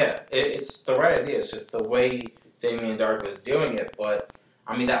idea. Yeah, it's the right idea. It's just the way Damien Dark was doing it. But,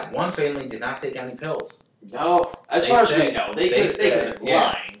 I mean, that one family did not take any pills. No. As far as we know. They could have been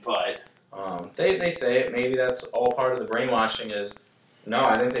lying, but... They say it. Maybe that's all part of the brainwashing is, no,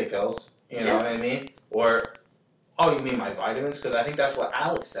 I didn't take pills. You know what I mean? Or, oh, you mean my vitamins? Because I think that's what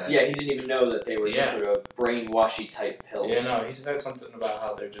Alex said. Yeah, he didn't even know that they were some sort of brainwashy type pills. Yeah, no, he said something about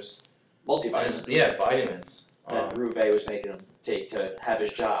how they're just... multivitamins. Yeah, vitamins. That Rouvet was making him take to have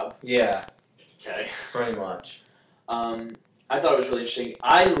his job. Yeah. Okay. Pretty much. I thought it was really interesting.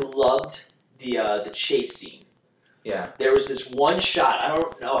 I loved the chase scene. Yeah. There was this one shot, I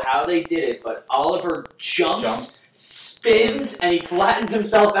don't know how they did it, but Oliver jumps, spins, and he flattens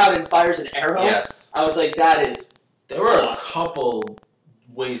himself out and fires an arrow. Yes. I was like, that is There were a couple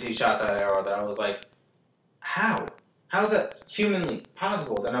ways he shot that arrow that I was like, how? How is that humanly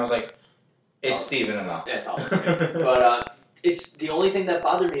possible? Then I was like, it's Steven enough. Yeah, it's Oliver. But it's the only thing that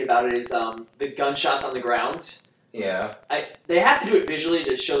bothered me about it is the gunshots on the ground. Yeah. They have to do it visually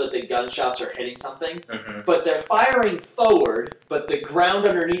to show that the gunshots are hitting something, mm-hmm. but they're firing forward, but the ground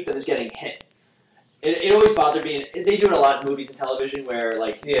underneath them is getting hit. It always bothered me, and they do it a lot in movies and television where,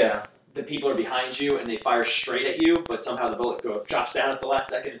 like, the people are behind you and they fire straight at you, but somehow the bullet drops down at the last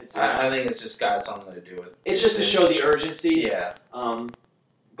second. I think it's just got something to do with it. It's just to show the urgency. Yeah.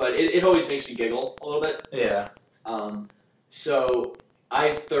 But it always makes me giggle a little bit. Yeah. So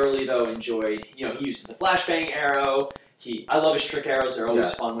I thoroughly, though, enjoyed, he uses the flashbang arrow. I love his trick arrows. They're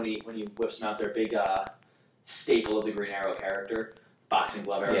always fun when he whips them out. They're a big staple of the Green Arrow character. Boxing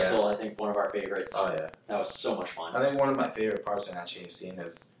glove arrow still, I think, one of our favorites. Oh, yeah. That was so much fun. I think one of my favorite parts in that chase scene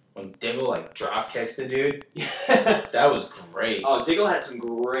is when Diggle, drop kicks the dude. That was great. Oh, Diggle had some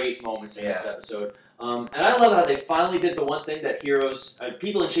great moments in this episode. And I love how they finally did the one thing that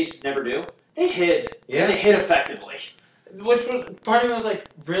people in chases never do. They hid. Yeah. And they hid effectively. Which was, part of me was like,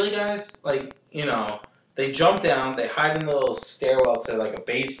 really, guys? They jump down, they hide in the little stairwell to, a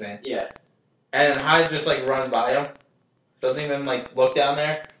basement. Yeah. And Hyde just, runs by him. Doesn't even, look down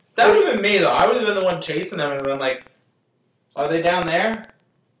there. That would have been me, though. I would have been the one chasing them and been like, are they down there?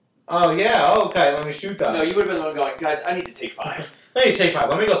 Oh, yeah, okay, let me shoot them. No, you would have been the one going, guys, I need to take 5. Let me take 5.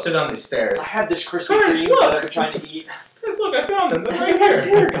 Let me go sit on these stairs. I have this Krispy Kreme that I've been trying to eat. Guys, look, I found them. They're right here. Right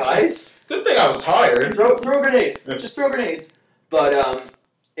there, guys. Good thing I was tired. Throw a grenade. Just throw grenades. But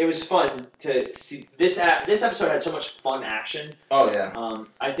it was fun to see. This episode had so much fun action. Oh, yeah.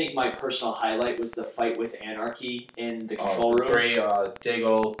 I think my personal highlight was the fight with Anarchy in the control room. Three,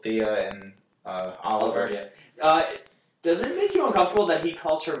 Diggle, Thea, and Oliver. Yeah. Does it make you uncomfortable that he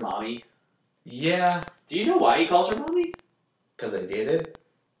calls her mommy? Yeah. Do you know why he calls her mommy? Because they dated?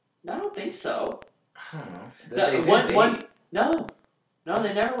 I don't think so. I don't know. No. No,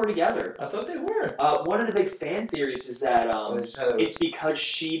 they never were together. I thought they were. One of the big fan theories is that it's because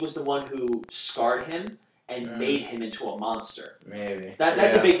she was the one who scarred him and made him into a monster. Maybe.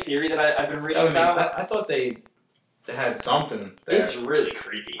 That's a big theory that I've been reading about. I thought they had something there. It's really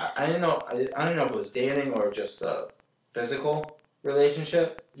creepy. I didn't know. I didn't know if it was dating or just a physical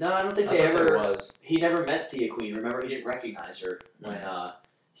relationship. No, I don't think they ever. Was. He never met Thea Queen. Remember, he didn't recognize her when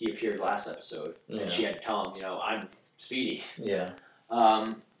he appeared last episode, and she had to tell him, I'm Speedy. Yeah.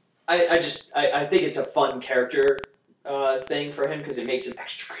 I think it's a fun character thing for him because it makes him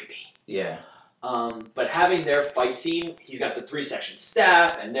extra creepy. Yeah. But having their fight scene, he's got the 3-section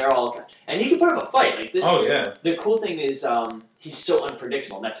staff, and they're all, and he can put up a fight like this. Oh yeah. The cool thing is, he's so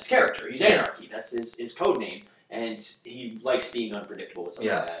unpredictable. And that's his character. He's Anarchy. That's his code name, and he likes being unpredictable with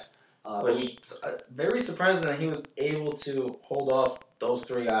something like that. Which very surprising that he was able to hold off those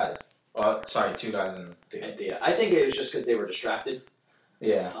 3 guys. Sorry, 2 guys in Thea. I think it was just because they were distracted.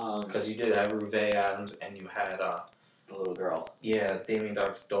 Yeah. Because you did have Ruve Adams, and you had the little girl. Yeah, Damien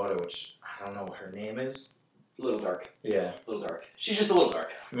Dark's daughter, which I don't know what her name is. Little Dark. Yeah. Little Dark. She's just a little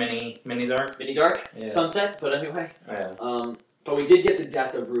dark. Mini Dark? Mini Dark? Yeah. Sunset, but anyway. Yeah. But we did get the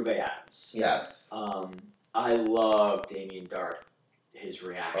death of Ruve Adams. Yes. I love Damien Dark. His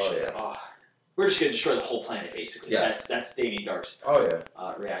reaction. Oh, yeah. Oh, we're just going to destroy the whole planet, basically. Yes. That's Damien Dark's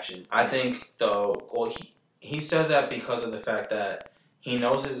reaction. I think, though, he says that because of the fact that he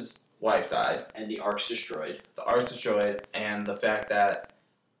knows his wife died. And the Ark's destroyed. The Ark's destroyed, and the fact that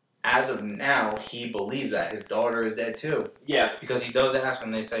as of now, he believes that his daughter is dead too. Yeah. Because he does ask,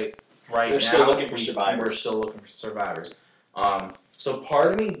 and they say, right We're now, still looking for survivors. We're still looking for survivors. So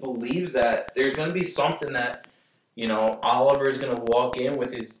part of me believes that there's going to be something that, Oliver is going to walk in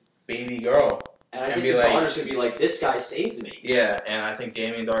with his baby girl. And I think the daughter's going to be like, this guy saved me. Yeah, and I think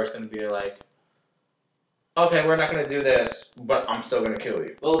Damien Dark's going to be like, okay, we're not going to do this, but I'm still going to kill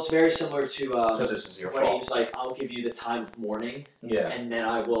you. Well, it's very similar to because this is your fault. When he's like, I'll give you the time of mourning, and then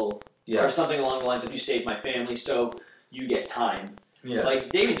I will, or something along the lines of, you saved my family, so you get time. Yes. Like,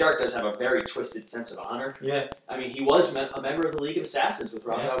 Damien Dark does have a very twisted sense of honor. Yeah. I mean, he was a member of the League of Assassins with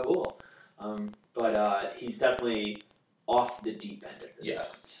Ra's al Ghul. But he's definitely off the deep end at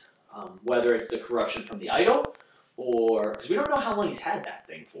this point. Whether it's the corruption from the idol, or because we don't know how long he's had that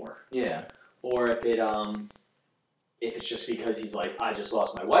thing for. Yeah. Or if it's just because he's like, I just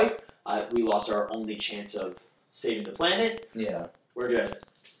lost my wife, we lost our only chance of saving the planet. Yeah. We're gonna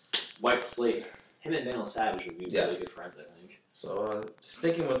wipe the slate. Him and Vanilla Savage would be really good friends, I think. So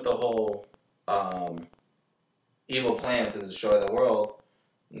sticking with the whole evil plan to destroy the world.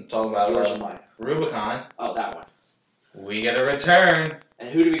 I'm talking about Rubicon. Oh, that one. We get a return. And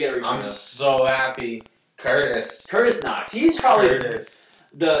who do we get a return I'm so happy. Curtis. Curtis Knox. He's probably...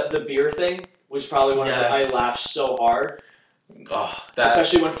 The beer thing was probably one that I laughed so hard. Oh,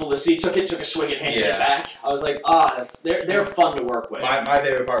 especially when Felicity took a swing and handed it back. I was like, they're fun to work with. My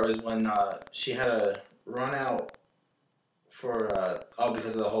favorite part was when she had to run out for,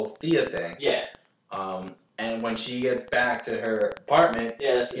 because of the whole Thea thing. Yeah. And when she gets back to her apartment...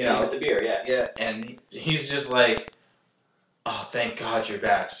 Yeah, that's the scene with the beer, yeah. Yeah, and he's just like, oh, thank God you're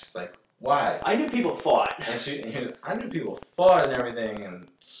back. She's like, why? I knew people fought. And I knew people fought and everything, and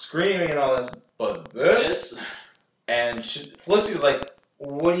screaming and all this, but this? And Felicity's like,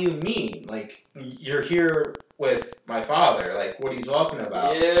 what do you mean? Like, you're here with my father. Like, what are you talking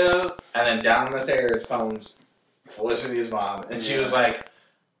about? Yeah. And then down the stairs comes Felicity's mom, and she was like,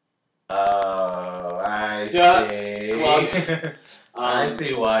 oh, I see. I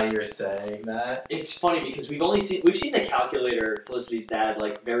see why you're saying that. It's funny because we've seen the calculator, Felicity's dad,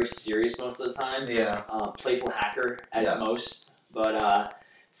 like very serious most of the time. Yeah. Playful hacker at most. But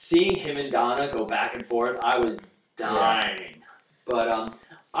seeing him and Donna go back and forth, I was dying. Yeah. But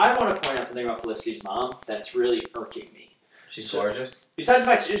I want to point out something about Felicity's mom that's really irking me. She's gorgeous. Besides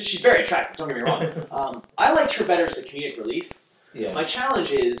the fact she's very attractive, don't get me wrong. I liked her better as a comedic relief. Yeah. My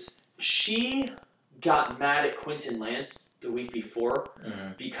challenge is she got mad at Quentin Lance the week before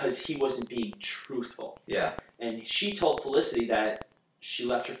because he wasn't being truthful. Yeah. And she told Felicity that she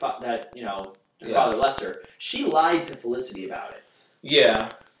left her father left her. She lied to Felicity about it.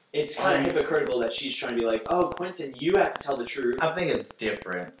 Yeah. It's kind of hypocritical that she's trying to be like, oh, Quentin, you have to tell the truth. I think it's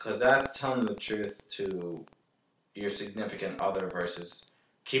different because that's telling the truth to your significant other versus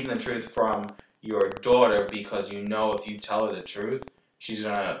keeping the truth from your daughter because you know if you tell her the truth, she's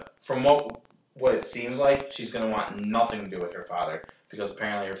going to, from what it seems like, she's going to want nothing to do with her father because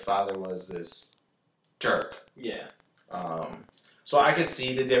apparently her father was this jerk. Yeah. So I could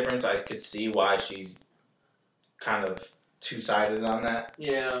see the difference. I could see why she's kind of two-sided on that.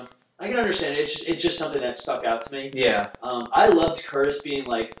 Yeah. I can understand it. It's just something that stuck out to me. Yeah. I loved Curtis being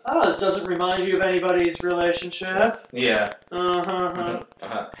like, "Oh, it doesn't remind you of anybody's relationship." Yeah.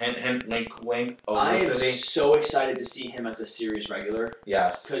 Hint, hint, wink, wink. I am so excited to see him as a series regular.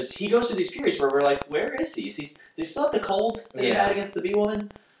 Yes. Because he goes through these periods where we're like, "Where is he? Does he still have the cold that he had against the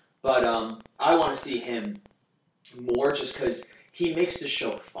B-Woman?" But I want to see him more just because he makes the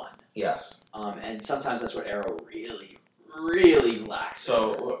show fun. Yes. And sometimes that's what Arrow really lacks.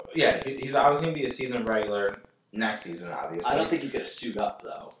 So, yeah, he's obviously going to be a season regular next season, obviously. I don't think he's going to suit up,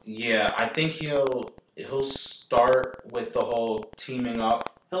 though. Yeah, I think he'll start with the whole teaming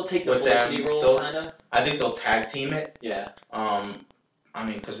up. He'll take the Felicity role, kind of. I think they'll tag team it. Yeah. I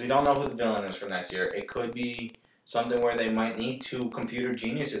mean, because we don't know who the villain is for next year. It could be something where they might need two computer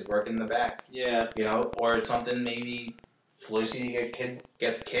geniuses working in the back. Yeah. You know, or it's something maybe Felicity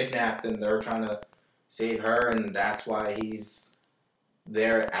gets kidnapped and they're trying to save her, and that's why he's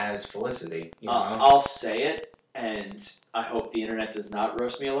there as Felicity. You know? I'll say it, and I hope the internet does not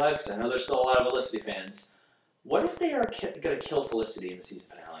roast me alive, because I know there's still a lot of Felicity fans. What if they are going to kill Felicity in the season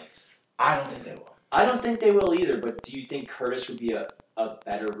finale? I don't think they will. I don't think they will either, but do you think Curtis would be a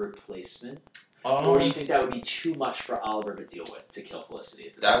better replacement? Or do you think that would be too much for Oliver to deal with, to kill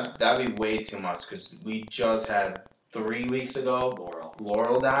Felicity? That would be way too much, because we just had 3 weeks ago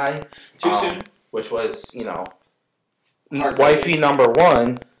Laurel die. Too soon? Which was, wifey number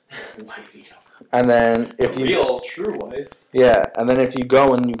one. Wifey number one. And then if you... real, true wife. Yeah, and then if you go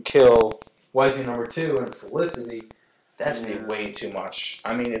and you kill wifey number two and Felicity, that's be way too much.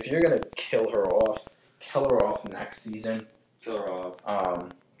 I mean, if you're going to kill her off next season. Kill her off.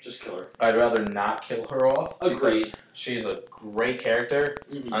 Just kill her. I'd rather not kill her off. Agreed. She's a great character.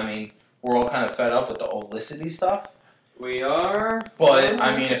 Mm-hmm. I mean, we're all kind of fed up with the Olicity stuff. We are. But,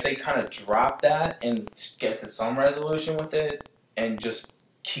 I mean, if they kind of drop that and get to some resolution with it and just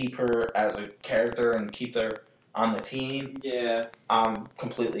keep her as a character and keep her on the team, yeah, I'm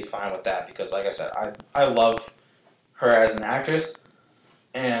completely fine with that because, like I said, I love her as an actress.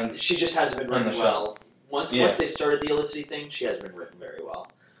 And she just hasn't been written well. Once they started the Olicity thing, she hasn't been written very well.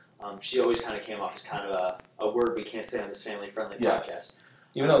 She always kind of came off as kind of a word we can't say on this family-friendly podcast.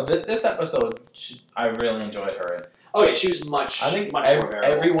 Even though this episode, I really enjoyed her in. Oh yeah, she was much. I think much more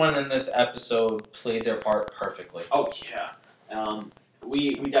variable. Everyone in this episode played their part perfectly. Oh yeah,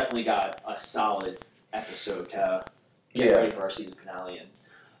 we definitely got a solid episode to get ready for our season finale.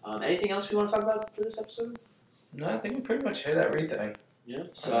 And anything else we want to talk about for this episode? No, I think we pretty much hit everything. Yeah.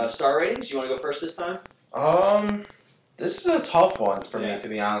 So star ratings. You want to go first this time? This is a tough one for me, to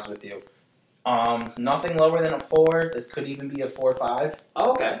be honest with you. Nothing lower than a 4. This could even be a 4 or 5.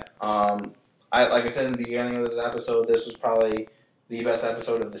 Oh, okay. Like I said in the beginning of this episode, this was probably the best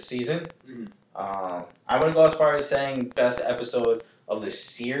episode of the season. Mm-hmm. I wouldn't go as far as saying best episode of the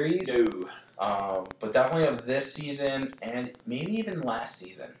series. No. But definitely of this season and maybe even last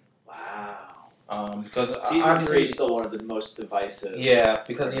season. Wow. Because season 3 is still one of the most divisive. Yeah,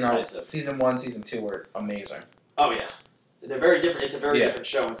 because season 1, season 2 were amazing. Oh yeah, they're very different. It's a very different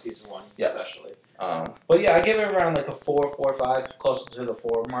show in season 1, especially. But yeah, I give it around like a 4, 4 or 5, closer to the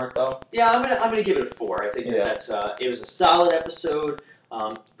 4 mark though. Yeah, I'm gonna give it a 4. I think that's it was a solid episode.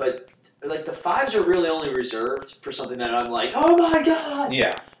 But like the 5s are really only reserved for something that I'm like, oh my god,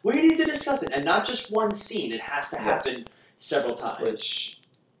 yeah, we need to discuss it, and not just one scene. It has to happen several times. Which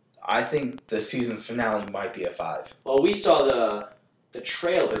I think the season finale might be a 5. Well, we saw the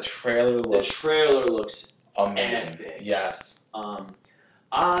trailer. The trailer looks amazing. Epic. Yes.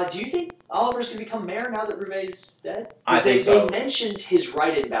 Do you think Oliver's going to become mayor now that Ruve's dead? I think so. They mentioned his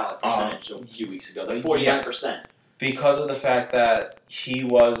write-in ballot percentage a few weeks ago, the 49%. Because of the fact that he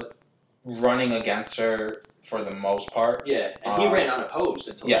was running against her for the most part. Yeah, and he ran unopposed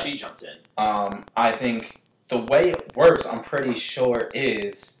until she jumped in. I think the way it works, I'm pretty sure,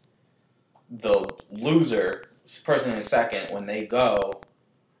 is the loser, person in second, when they go,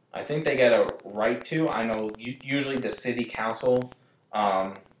 I think they get a right to. I know usually the city council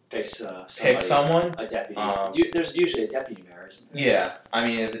picks someone. A deputy. There's usually a deputy mayor, isn't there? Yeah. I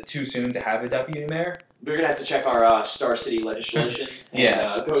mean, is it too soon to have a deputy mayor? We're going to have to check our Star City legislation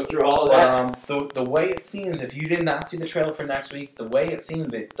and go through all of that. The way it seems, if you did not see the trailer for next week, the way it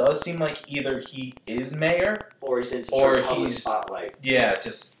seems, it does seem like either he is mayor or he's in some sort of public spotlight. Yeah,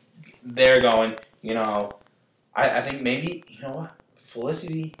 just they're going, I think maybe, what?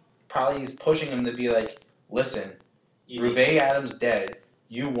 Felicity probably is pushing him to be like, listen, Ruve Adams dead.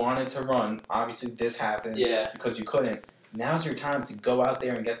 You wanted to run. Obviously, this happened because you couldn't. Now's your time to go out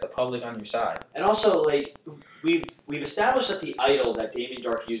there and get the public on your side. And also, like, we've established that the idol that Damien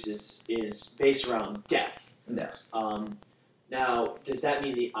Dark uses is based around death. Yes. Now, does that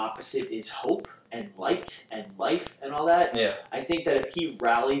mean the opposite is hope and light and life and all that? Yeah. I think that if he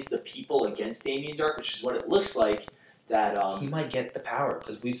rallies the people against Damien Dark, which is what it looks like, that he might get the power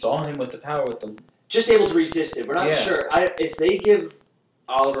because we saw him with the power with the just able to resist it. We're not sure. If they give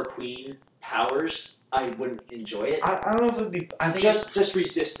Oliver Queen powers, I wouldn't enjoy it. I don't know if it would be. I think just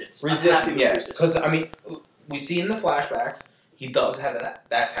resistance. Resistance, yeah. Because I mean, we see in the flashbacks he does have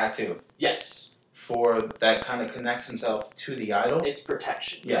that tattoo. Yes. For that kind of connects himself to the idol. It's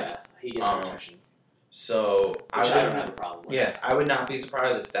protection. Yeah. He gets protection. So I don't have a problem with. Yeah, I would not be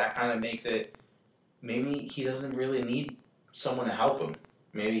surprised if that kind of makes it. Maybe he doesn't really need someone to help him.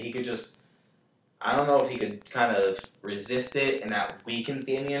 Maybe he could just. I don't know if he could kind of resist it and that weakens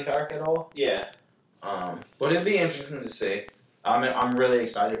Damien Dark at all. Yeah. But it'd be interesting to see. I'm really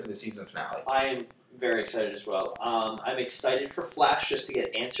excited for the season finale. I am very excited as well. I'm excited for Flash just to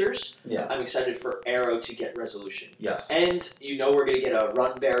get answers. Yeah. I'm excited for Arrow to get resolution. Yes. And we're going to get a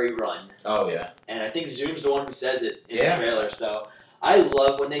Run Barry Run. Oh, yeah. And I think Zoom's the one who says it in the trailer, so I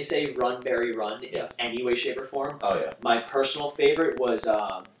love when they say Run Barry Run in any way, shape, or form. Oh, yeah. My personal favorite was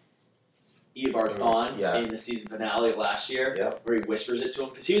Eobard Thawne in the season finale of last year, where he whispers it to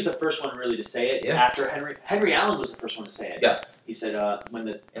him, because he was the first one really to say it. After Henry Allen was the first one to say it. Yes, he said when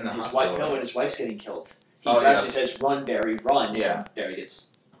his wife's getting killed, he actually says "Run, Barry, run." Yeah, and Barry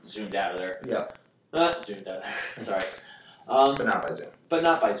gets zoomed out of there. Yeah, zoomed out of there. Sorry, but not by Zoom. But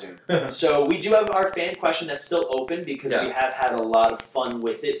not by Zoom. So we do have our fan question that's still open because we have had a lot of fun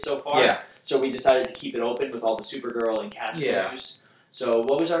with it so far. Yeah. So we decided to keep it open with all the Supergirl and cast news. So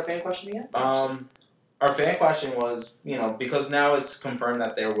what was our fan question again? Our fan question was, because now it's confirmed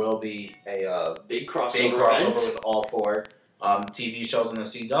that there will be a big crossover with all 4 TV shows on the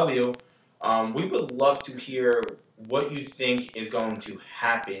CW. We would love to hear what you think is going to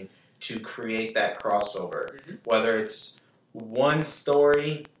happen to create that crossover. Mm-hmm. Whether it's one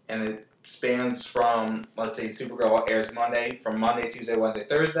story and it spans from, let's say, Supergirl airs from Monday, Tuesday, Wednesday,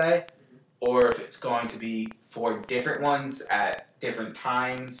 Thursday, or if it's going to be 4 different ones at different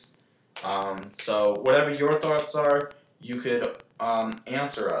times. So whatever your thoughts are, you could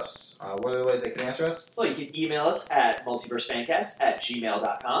answer us. What are the ways they can answer us? Well, you can email us at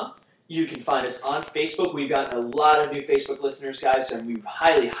multiversefancast@gmail.com. You can find us on Facebook. We've gotten a lot of new Facebook listeners, guys, and we've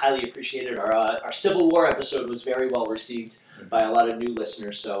highly, highly appreciated our Civil War episode was very well received by a lot of new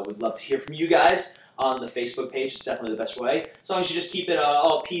listeners, so we'd love to hear from you guys on the Facebook page. It's definitely the best way. As long as you just keep it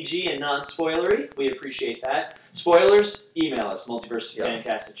all PG and non-spoilery, we appreciate that. Spoilers, email us,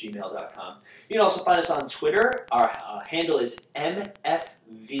 multiversefancast@gmail.com. You can also find us on Twitter. Our handle is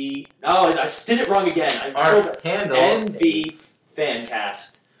MFV... Oh, I did it wrong again. Handle MV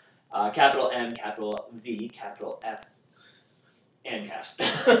Fancast. Capital M, capital V, capital F, and cast.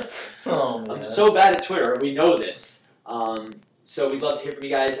 I'm so bad at Twitter. We know this. So we'd love to hear from you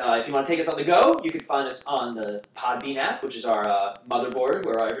guys. If you want to take us on the go, you can find us on the Podbean app, which is our motherboard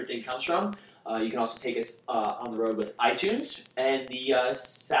where everything comes from. You can also take us on the road with iTunes and the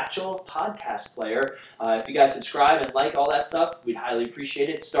Satchel podcast player. If you guys subscribe and like all that stuff, we'd highly appreciate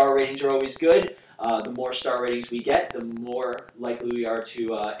it. Star ratings are always good. The more star ratings we get, the more likely we are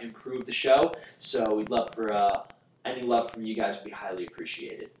to improve the show. So we'd love for any love from you guys would be highly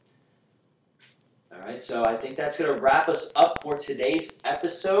appreciated. All right, so I think that's going to wrap us up for today's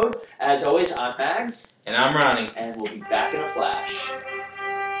episode. As always, I'm Mags. And I'm Ronnie. And we'll be back in a flash.